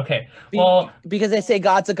 interesting. Okay. Well, because they say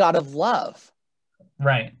God's a God of love.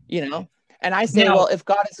 right. And I say, Now, well, if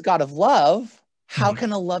God is a God of love, how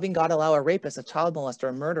can a loving God allow a rapist, a child molester,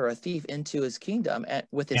 a murderer, a thief into his kingdom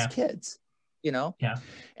with his kids? Yeah.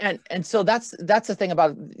 And so that's the thing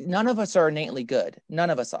about it. None of us are innately good. None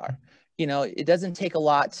of us are. It doesn't take a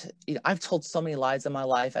lot. I've told so many lies in my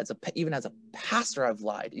life. Even as a pastor, I've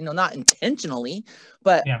lied. Not intentionally,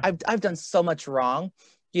 but I've done so much wrong.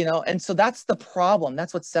 And so that's the problem.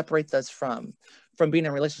 That's what separates us from being in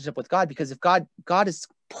a relationship with God. Because if God is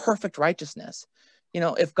perfect righteousness,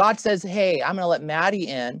 if God says, hey, I'm going to let Maddie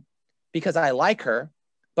in because I like her,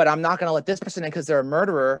 but I'm not going to let this person in because they're a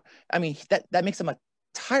murderer. I mean, that makes him a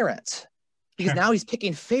tyrant, because now he's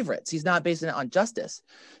picking favorites. He's not basing it on justice.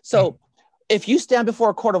 So if you stand before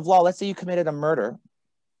a court of law, let's say you committed a murder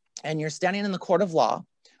and you're standing in the court of law,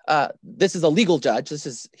 this is a legal judge. This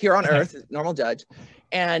is here on earth, normal judge.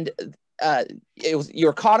 And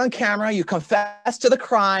you're caught on camera. You confess to the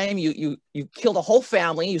crime. You killed a whole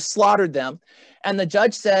family. You slaughtered them. And the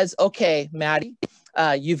judge says, okay, Maddie,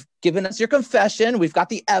 you've given us your confession. We've got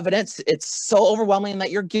the evidence. It's so overwhelming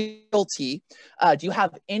that you're guilty. Do you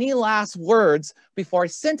have any last words before I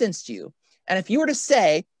sentenced you? And if you were to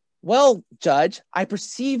say, well, judge, I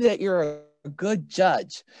perceive that you're a good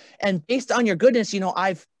judge. And based on your goodness,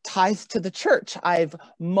 I've tithed to the church. I've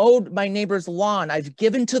mowed my neighbor's lawn. I've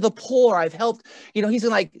given to the poor. I've helped, he's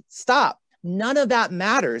like, stop. None of that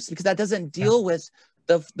matters, because that doesn't deal with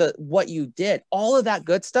the what you did. All of that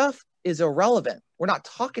good stuff is irrelevant. We're not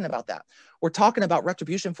talking about that. We're talking about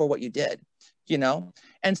retribution for what you did,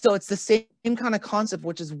 And so it's the same kind of concept,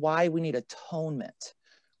 which is why we need atonement,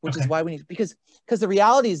 is why we need, because the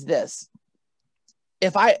reality is this.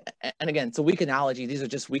 And again, it's a weak analogy. These are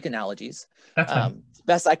just weak analogies. That's fine.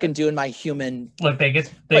 Best I can do in my human. Look, they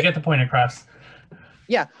get the point across.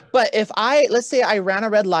 Yeah. But if let's say I ran a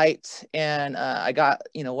red light and I got,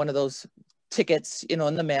 one of those tickets, in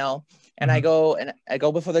the mail, and I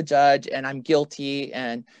go before the judge and I'm guilty,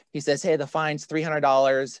 and he says, hey, the fine's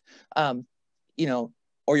 $300,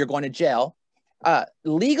 or you're going to jail.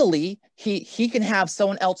 Legally, he can have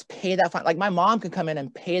someone else pay that fine. Like my mom can come in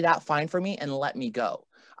and pay that fine for me and let me go.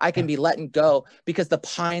 I can be letting go because the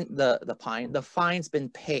fine's been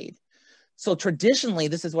paid. So traditionally,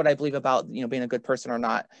 this is what I believe about, being a good person or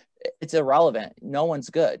not. It's irrelevant. No one's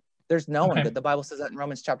good. There's no one good. The Bible says that in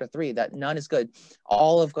Romans chapter 3, that none is good.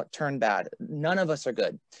 All have turned bad. None of us are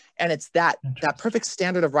good. And it's that perfect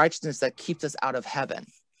standard of righteousness that keeps us out of heaven,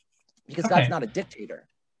 because God's not a dictator.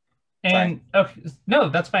 And no,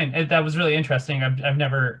 that's fine. That was really interesting. I've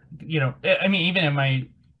never, I mean, even in my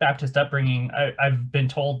Baptist upbringing, I've been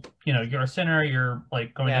told, you're a sinner, you're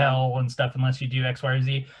like going to hell and stuff unless you do X, Y, or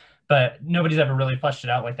Z. But nobody's ever really fleshed it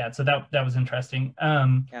out like that. So that was interesting.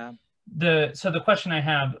 The question I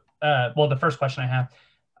have, the first question I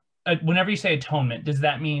have, whenever you say atonement, does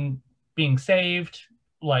that mean being saved?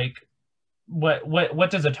 Like, what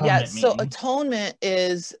does atonement mean? So atonement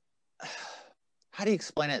is, how do you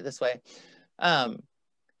explain it this way?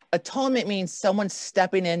 Atonement means someone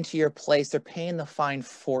stepping into your place. They're paying the fine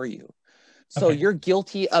for you. So you're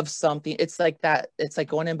guilty of something. It's like that. It's like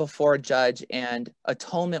going in before a judge, and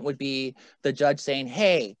atonement would be the judge saying,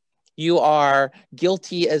 hey, you are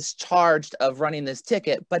guilty as charged of running this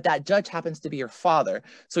ticket, but that judge happens to be your father.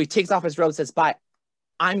 So he takes off his robe and says, bye,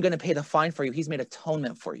 I'm going to pay the fine for you. He's made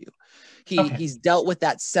atonement for you. He's dealt with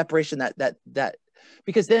that separation, that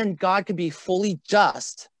because then God can be fully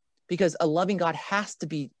just, because a loving God has to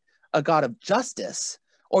be a God of justice,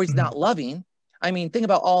 or he's not loving. I mean, think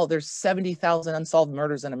about there's 70,000 unsolved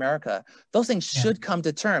murders in America. Those things should come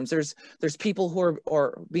to terms. There's people who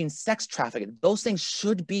are being sex trafficked. Those things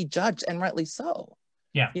should be judged, and rightly so.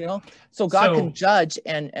 Yeah. You know, so God can judge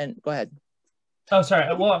and go ahead. Oh,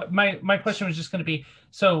 sorry. Well, my question was just going to be,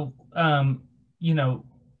 so, you know,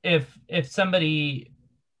 if somebody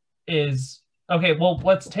is, okay, well,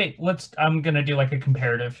 I'm going to do like a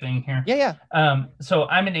comparative thing here. Yeah. So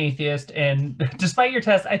I'm an atheist, and despite your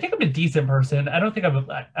test, I think I'm a decent person. I don't think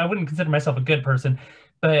I wouldn't consider myself a good person,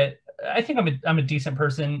 but I think I'm a decent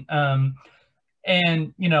person.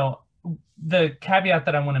 And, you know, the caveat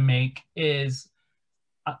that I want to make is,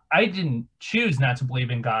 I didn't choose not to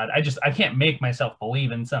believe in God. I can't make myself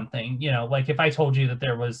believe in something. You know, like if I told you that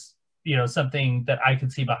there was, you know, something that I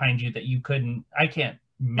could see behind you that you couldn't, I can't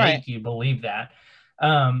make you believe that.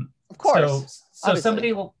 Of course. So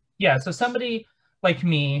somebody like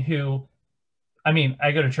me who, I mean,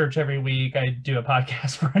 I go to church every week. I do a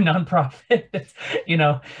podcast for a nonprofit that's, you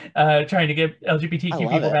know, trying to get LGBTQ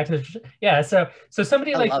people back to the church. Yeah. So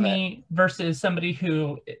somebody like me versus somebody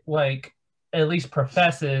who like at least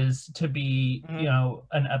professes to be, you know,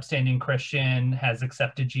 an upstanding Christian, has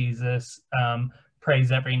accepted Jesus,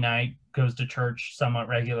 prays every night, goes to church somewhat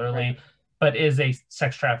regularly, but is a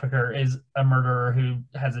sex trafficker, is a murderer who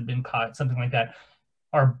hasn't been caught, something like that.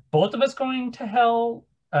 Are both of us going to hell?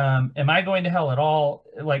 Am I going to hell at all?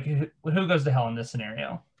 Like, who goes to hell in this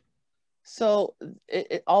scenario? So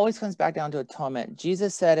it always comes back down to atonement.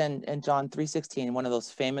 Jesus said in John 3:16, one of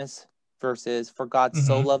those famous verses, for God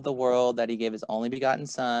so loved the world that he gave his only begotten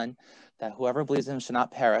son, that whoever believes in him should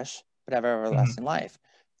not perish, but have everlasting life.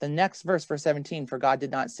 The next verse 17, for God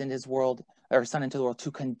did not send his son into the world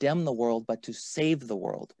to condemn the world, but to save the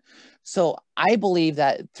world. So I believe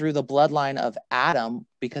that through the bloodline of Adam,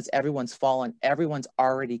 because everyone's fallen, everyone's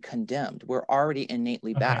already condemned. We're already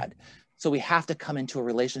innately bad. So we have to come into a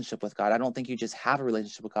relationship with God. I don't think you just have a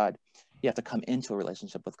relationship with God. You have to come into a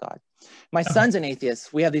relationship with God. My son's an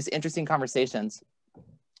atheist. We have these interesting conversations.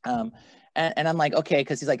 And I'm like, okay,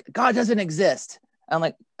 because he's like, God doesn't exist. I'm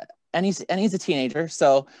like, and he's a teenager.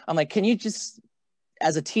 So I'm like, can you just,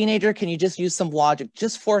 as a teenager, can you just use some logic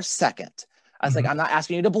just for a second? I was like, I'm not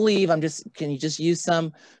asking you to believe. Can you just use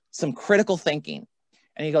some critical thinking?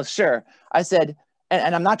 And he goes, sure. I said,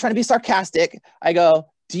 and I'm not trying to be sarcastic. I go,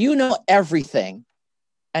 do you know everything?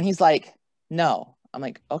 And he's like, no. I'm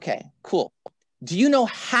like, okay, cool. Do you know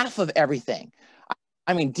half of everything?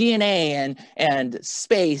 I mean, DNA and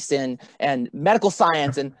space and medical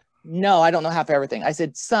science. And no, I don't know half of everything. I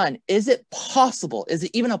said, son, is it possible? Is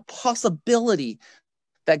it even a possibility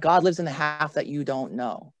that God lives in the half that you don't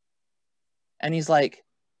know? And he's like,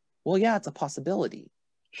 well, yeah, it's a possibility.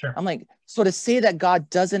 Sure. I'm like, so to say that God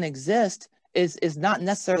doesn't exist is not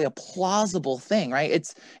necessarily a plausible thing, right?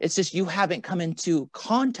 It's just you haven't come into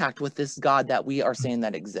contact with this God that we are saying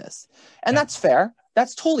that exists. And that's fair.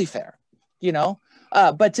 That's totally fair, you know?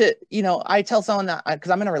 But I tell someone that,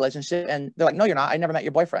 because I'm in a relationship, and they're like, no, you're not. I never met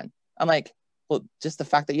your boyfriend. I'm like, well, just the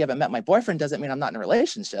fact that you haven't met my boyfriend doesn't mean I'm not in a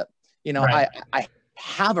relationship. You know, I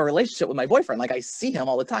have a relationship with my boyfriend. Like, I see him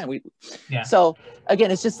all the time. So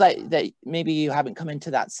again, it's just like that maybe you haven't come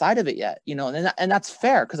into that side of it yet, you know, and that's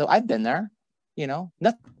fair, because I've been there, you know,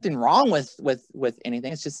 nothing wrong with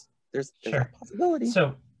anything. It's just there's a possibility.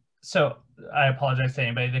 So I apologize to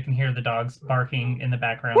anybody that can hear the dogs barking in the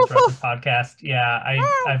background throughout this podcast. Yeah,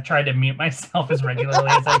 I've tried to mute myself as regularly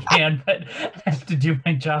as I can, but I have to do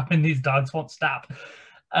my job and these dogs won't stop.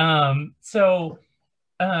 I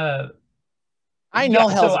know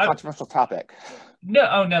hell's a controversial topic. No,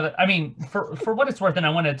 I mean, for what it's worth, and I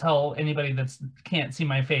want to tell anybody that can't see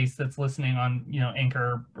my face that's listening on, you know,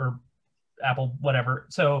 Anchor or Apple, whatever.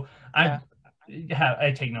 So I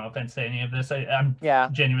take no offense to any of this. I'm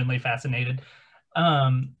genuinely fascinated.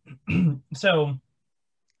 So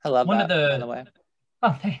I love that, by the way.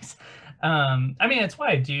 Oh, thanks. I mean, it's why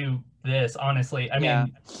I do this, honestly. I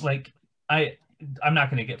mean, like, I'm not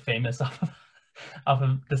going to get famous off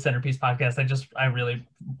of the Centerpiece podcast. I really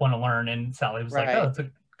want to learn. And Sally was like, oh, it's a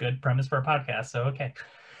good premise for a podcast. So, okay.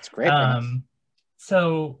 It's a great premise.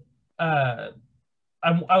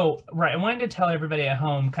 I wanted to tell everybody at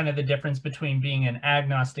home kind of the difference between being an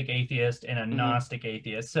agnostic atheist and a Gnostic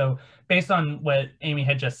atheist. So based on what Amie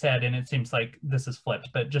had just said, and it seems like this is flipped,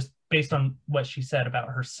 but just based on what she said about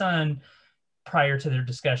her son prior to their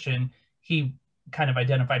discussion, he kind of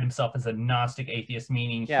identified himself as a Gnostic atheist,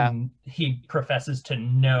 meaning he professes to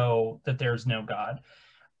know that there's no God.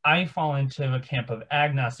 I fall into a camp of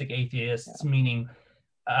agnostic atheists, meaning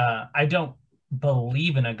I don't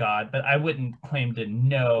believe in a God, but I wouldn't claim to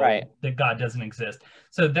know that God doesn't exist.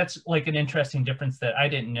 So that's like an interesting difference that I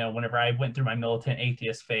didn't know whenever I went through my militant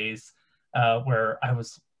atheist phase, where I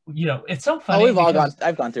was, you know, it's so funny.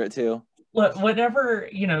 I've gone through it too. look, whenever,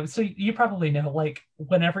 so you probably know, like,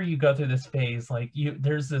 whenever you go through this phase, like,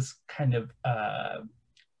 there's this kind of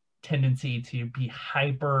tendency to be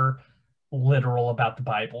hyper literal about the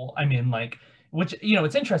Bible. I mean, like, which,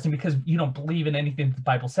 it's interesting because you don't believe in anything that the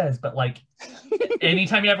Bible says, but like,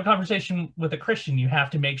 anytime you have a conversation with a Christian, you have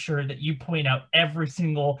to make sure that you point out every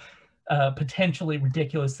single potentially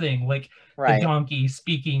ridiculous thing, like the Right. donkey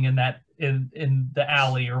speaking in the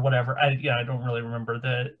alley or whatever. I don't really remember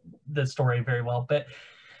the story very well, but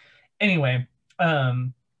anyway,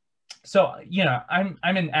 so I'm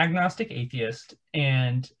an agnostic atheist,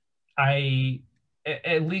 and I,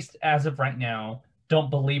 at least as of right now, don't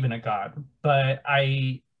believe in a God, but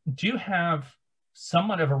I do have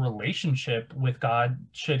somewhat of a relationship with God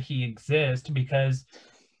should he exist, because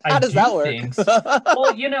I How does do that work? things.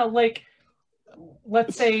 Well, like,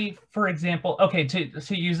 let's say, for example, okay,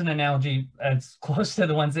 to use an analogy as close to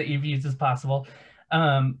the ones that you've used as possible,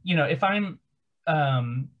 if I'm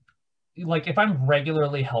like, if I'm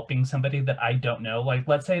regularly helping somebody that I don't know, like,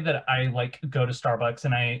 let's say that I like go to Starbucks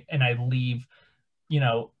and I leave,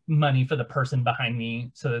 money for the person behind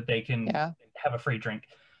me so that they can Yeah. have a free drink.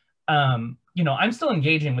 I'm still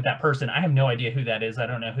engaging with that person. I have no idea who that is. I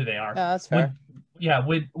don't know who they are. Yeah, that's fair.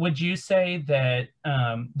 Would you say that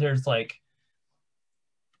there's like,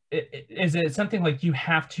 is it something like you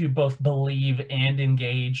have to both believe and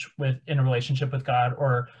engage in a relationship with God?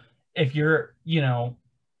 Or if you're,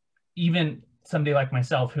 even somebody like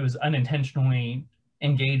myself who's unintentionally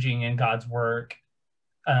engaging in God's work,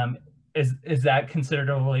 is that considered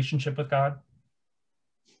a relationship with God?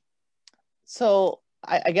 So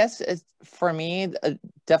I guess for me, a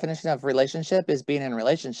definition of relationship is being in a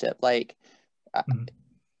relationship. Like, Mhm.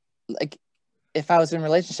 like if I was in a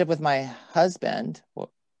relationship with my husband,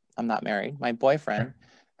 well, I'm not married, my boyfriend,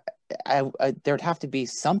 Sure. there would have to be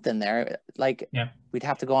something there. Like, Yeah. we'd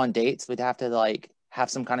have to go on dates. We'd have to like have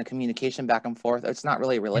some kind of communication back and forth. It's not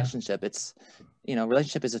really a Yeah. relationship. It's,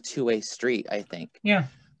 relationship is a two-way street, I think. Yeah.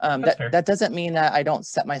 That's fair. That doesn't mean that I don't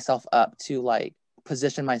set myself up to like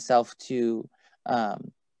position myself to,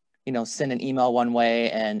 send an email one way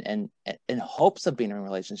and in hopes of being in a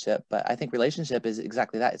relationship. But I think relationship is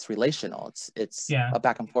exactly that. It's relational. It's Yeah. a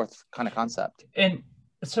back and forth kind of concept. And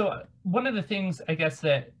so one of the things, I guess,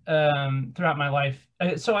 that throughout my life,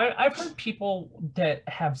 so I've heard people that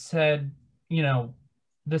have said,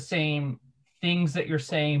 the same things that you're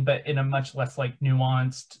saying, but in a much less like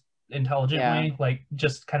nuanced, intelligent Yeah. way, like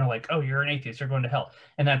just kind of like, oh, you're an atheist, you're going to hell,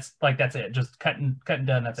 and that's it, just cut and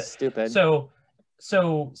done, that's it. Stupid.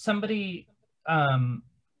 So somebody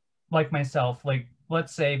like myself, like,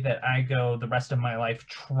 let's say that I go the rest of my life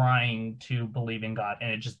trying to believe in God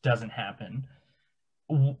and it just doesn't happen.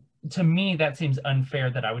 To me, that seems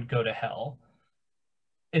unfair that I would go to hell.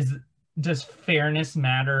 Does fairness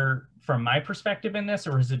matter from my perspective in this,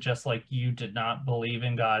 or is it just like you did not believe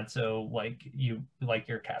in God, so like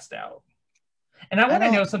you're cast out? And I want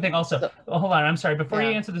to know something also. Hold on, I'm sorry. Before you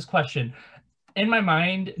answer this question, in my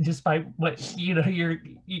mind, despite what you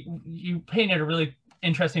painted a really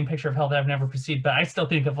interesting picture of hell that I've never perceived, but I still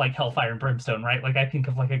think of like hellfire and brimstone, right? Like I think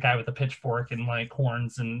of like a guy with a pitchfork and like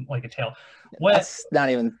horns and like a tail. That's not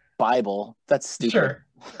even Bible. That's stupid. Sure.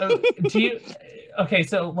 Okay,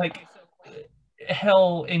 so like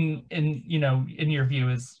hell in your view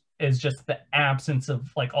is just the absence of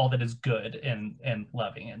like all that is good and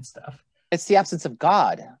loving and stuff. It's the absence of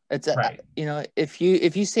God. It's right. If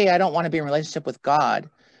you say I don't want to be in a relationship with God,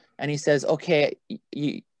 and he says, okay,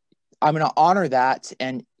 I'm going to honor that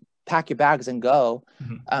and pack your bags and go.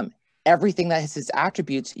 Mm-hmm. Everything that is his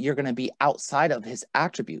attributes, you're going to be outside of his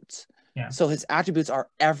attributes. Yeah. So his attributes are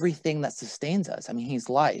everything that sustains us. I mean, he's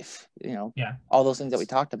life, yeah, all those things that we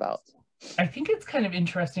talked about. I think it's kind of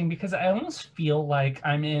interesting because I almost feel like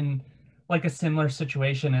I'm in like a similar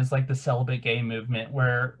situation as like the celibate gay movement,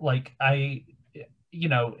 where like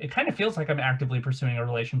it kind of feels like I'm actively pursuing a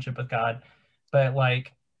relationship with God, but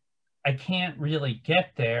like I can't really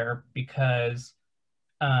get there because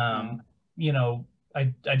I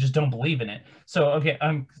just don't believe in it. So okay,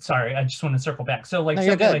 I'm sorry, I just want to circle back. So like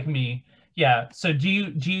somebody like me, yeah. So do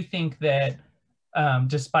you think that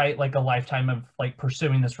despite like a lifetime of like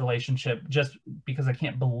pursuing this relationship, just because I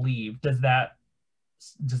can't believe, does that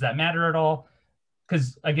matter at all?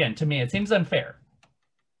 Because again, to me, it seems unfair.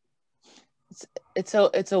 It's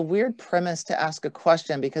a weird premise to ask a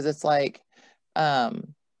question, because it's like,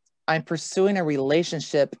 I'm pursuing a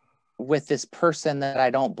relationship with this person that I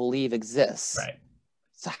don't believe exists. Right.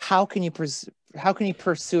 So how can you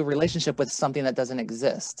pursue a relationship with something that doesn't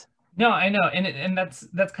exist? No, I know, and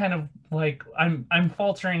that's kind of like I'm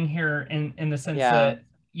faltering here in the sense that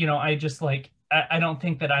I just like I don't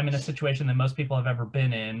think that I'm in a situation that most people have ever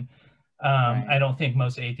been in. Right. I don't think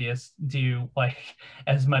most atheists do like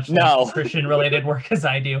as much No. like Christian related work as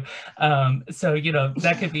I do. So, you know,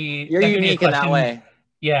 that could be You're that could be a unique in that question. way.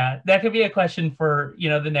 Yeah, that could be a question for, you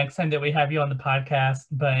know, the next time that we have you on the podcast.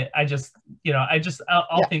 But I just, you know,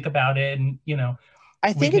 I'll Yeah. think about it, and, you know, I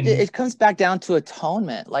we think can, it comes back down to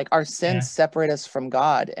atonement. Like our yeah. sins separate us from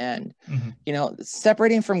God. And, Mhm. you know,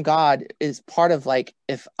 separating from God is part of like,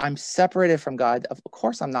 if I'm separated from God, of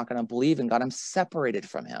course, I'm not going to believe in God. I'm separated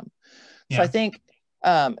from him. So I Yeah. think,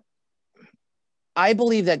 I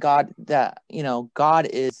believe that God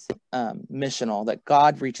is missional, that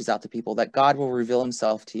God reaches out to people, that God will reveal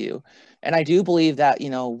himself to you. And I do believe that, you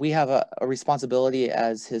know, we have a responsibility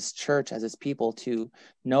as his church, as his people, to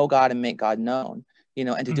know God and make God known, you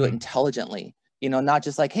know, and to do it Mhm. intelligently, you know, not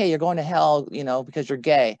just like, hey, you're going to hell, you know, because you're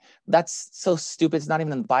gay. That's so stupid. It's not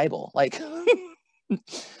even in the Bible. Like,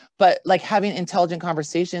 but like having intelligent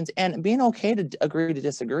conversations and being okay to agree to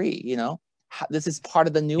disagree, you know. This is part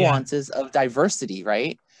of the Yeah. nuances of diversity,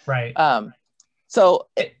 right? Right. So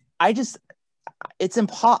It- I just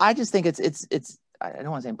think it's I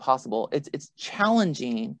don't want to say impossible. It's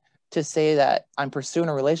challenging to say that I'm pursuing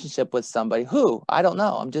a relationship with somebody who I don't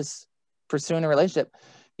know. I'm just pursuing a relationship,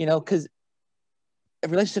 you know, because a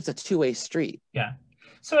relationship's a two-way street. Yeah.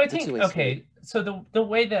 So I It's a think, two-way okay, street. so the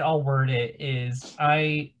way that I'll word it is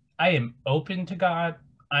I am open to God.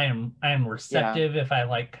 I am Yeah, receptive if I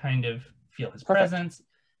like kind of feel his perfect. presence.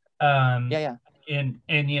 Um Yeah, and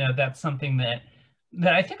you know, that's something that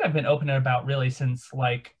I think I've been open about really since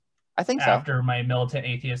like I think so. after my militant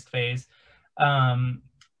atheist phase. Um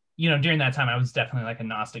you know, during that time I was definitely like a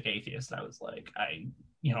Gnostic atheist. I was like, I,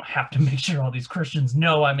 you know, have to make sure all these Christians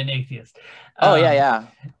know I'm an atheist. Oh yeah, Um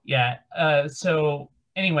yeah. yeah. So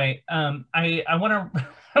anyway, I want to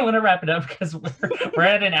I want to wrap it up because we're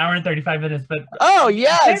at an hour and 35 minutes. But Oh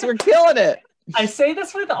yes, we're killing it. I say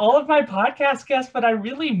this with all of my podcast guests, but I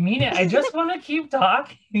really mean it. I just want to keep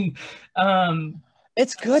talking.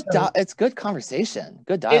 It's good. So It's good conversation.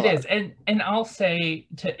 Good it is, dialogue. and I'll say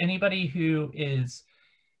to anybody who is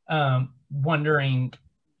wondering,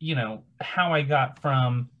 you know, how I got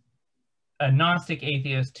from a Gnostic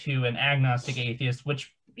atheist to an agnostic atheist,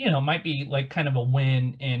 which, you know, might be like kind of a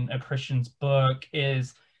win in a Christian's book,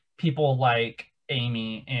 is people like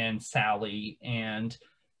Amie and Sally and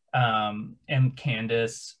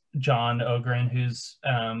Candace, John Ogren, who's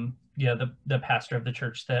yeah, the pastor of the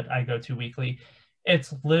church that I go to weekly.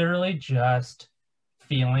 It's literally just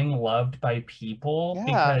feeling loved by people Yeah,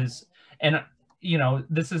 because, and you know,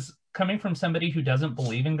 this is coming from somebody who doesn't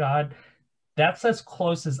believe in God. That's as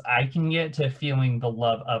close as I can get to feeling the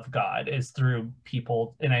love of God is through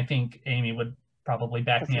people. And I think Amie would probably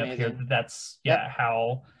back that's me up here amazing. that that's, Yep, yeah,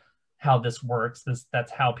 how this works.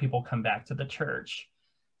 That's how people come back to the church. I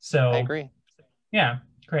So agree. yeah,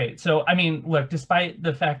 great. So I mean, look, despite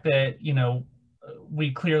the fact that, you know,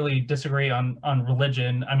 we clearly disagree on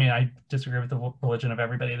religion. I mean, I disagree with the religion of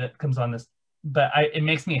everybody that comes on this, but it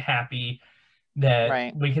makes me happy that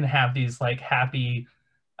Right. we can have these like happy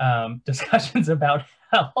discussions about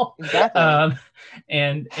hell, Exactly.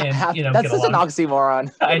 and you know, That's get such an along.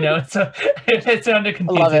 oxymoron. I know it sounded I love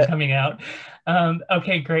confusing it. coming out.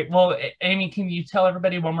 Okay, great. Well, Amie, can you tell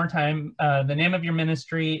everybody one more time the name of your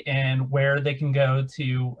ministry and where they can go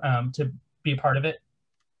to be part of it?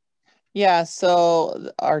 Yeah,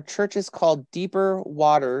 so our church is called Deeper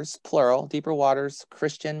Waters, plural, Deeper Waters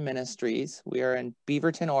Christian Ministries. We are in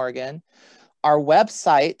Beaverton, Oregon. Our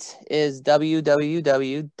website is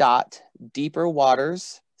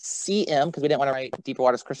www.deeperwaterscm, because we didn't want to write Deeper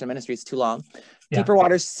Waters Christian Ministries too long, Yeah.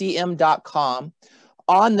 deeperwaterscm.com.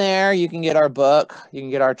 On there, you can get our book, you can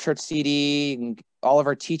get our church CD, all of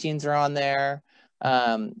our teachings are on there.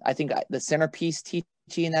 I think the centerpiece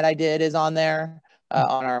teaching that I did is on there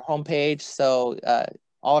on our homepage. So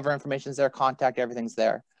all of our information is there, contact, everything's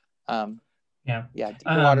there. Yeah. Yeah, And,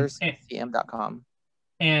 deeperwaterscm.com.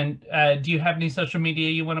 and do you have any social media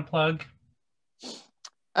you want to plug?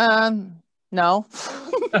 No.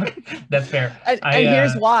 That's fair. And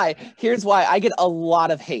here's why. Here's why. I get a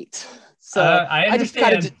lot of hate. So I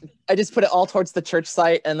understand. I just put it all towards the church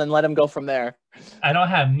site and then let them go from there. I don't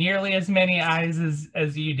have nearly as many eyes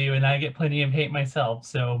as you do, and I get plenty of hate myself.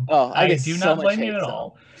 So Oh, I I get do so not much blame you hate. at So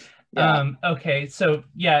all. yeah. Okay, so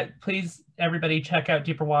yeah, please everybody check out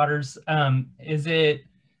Deeper Waters.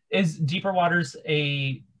 Is Deeper Waters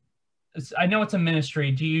I know it's a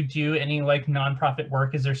ministry. Do you do any like nonprofit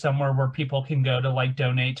work? Is there somewhere where people can go to like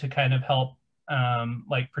donate to kind of help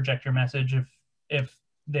like project your message if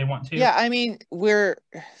they want to? Yeah, I mean,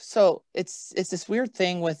 it's this weird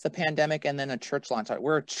thing with the pandemic and then a church launch.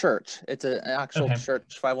 We're a church. It's an actual Okay.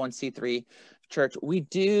 church, 501c3 church. We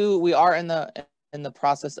are in the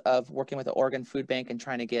process of working with the Oregon Food Bank and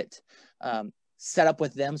trying to get set up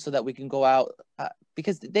with them so that we can go out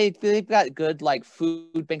because they've got good like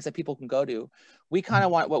food banks that people can go to. We kind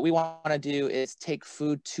of what we want to do is take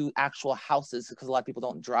food to actual houses because a lot of people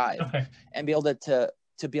don't drive Okay. and be able to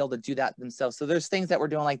be able to do that themselves. So there's things that we're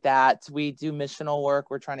doing like that. We do missional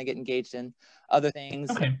work. We're trying to get engaged in other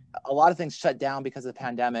things. Okay. A lot of things shut down because of the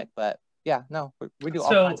pandemic, but yeah, no, we do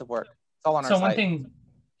all kinds of work. It's all on our So site. one thing,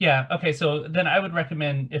 yeah, okay, so then I would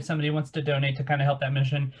recommend if somebody wants to donate to kind of help that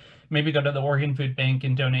mission, maybe go to the Oregon Food Bank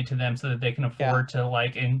and donate to them so that they can afford to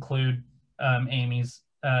like include Amie's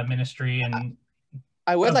ministry. And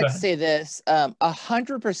I would like to say this: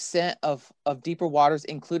 100% of Deeper Waters,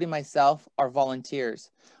 including myself, are volunteers.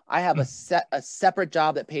 I have a separate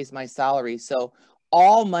job that pays my salary, so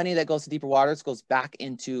all money that goes to Deeper Waters goes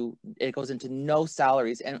into no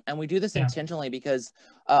salaries, and we do this intentionally because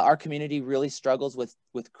our community really struggles with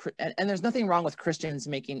and there's nothing wrong with Christians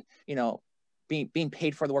making being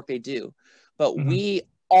paid for the work they do, but we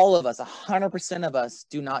all of us, 100% of us,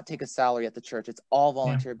 do not take a salary at the church. It's all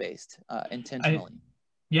volunteer based, intentionally.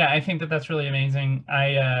 I think that that's really amazing.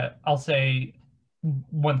 I'll say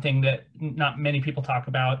one thing that not many people talk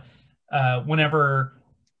about. Whenever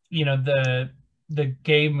the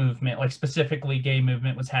gay movement, like specifically gay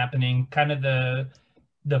movement, was happening, kind of the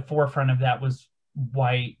forefront of that was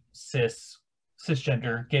white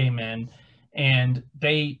cisgender gay men, and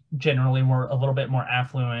they generally were a little bit more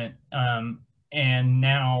affluent. And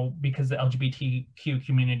now, because the LGBTQ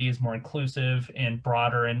community is more inclusive and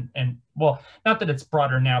broader, and well, not that it's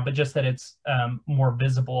broader now, but just that it's more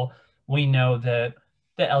visible, we know that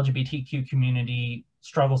the LGBTQ community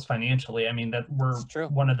struggles financially. I mean, that we're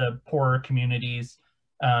one of the poorer communities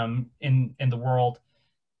in the world,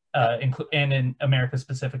 and in America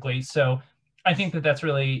specifically. So I think that that's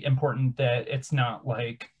really important, that it's not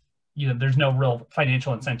like, there's no real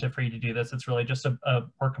financial incentive for you to do this. It's really just a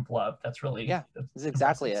work of love. That's really, that's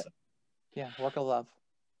exactly it. Yeah, work of love.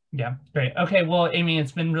 Yeah, great. Okay, well, Amie,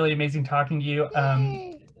 it's been really amazing talking to you.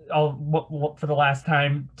 For the last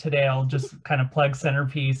time today, I'll just kind of plug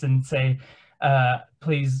Centerpiece and say,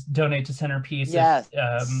 please donate to Centerpiece. Yes.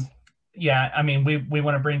 I mean, we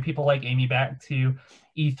want to bring people like Amie back to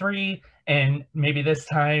E3, and maybe this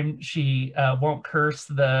time she won't curse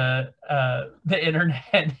the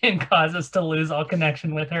internet and cause us to lose all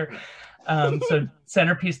connection with her. So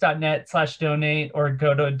centerpiece.net/donate, or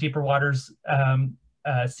go to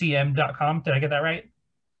deeperwaterscm.com. Did I get that right?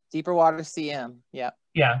 Deeperwaterscm. Yeah.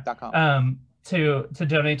 .com. To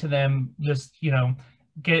donate to them, just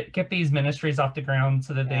get these ministries off the ground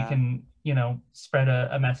so that they can spread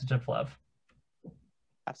a message of love.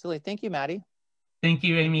 Absolutely. Thank you, Maddie. Thank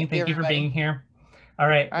you, Amie. Thank you for being here. All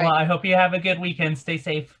right. Well, I hope you have a good weekend. Stay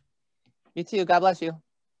safe. You too. God bless you.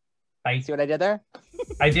 Bye. See what I did there?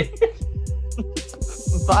 I did.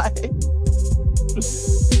 Bye.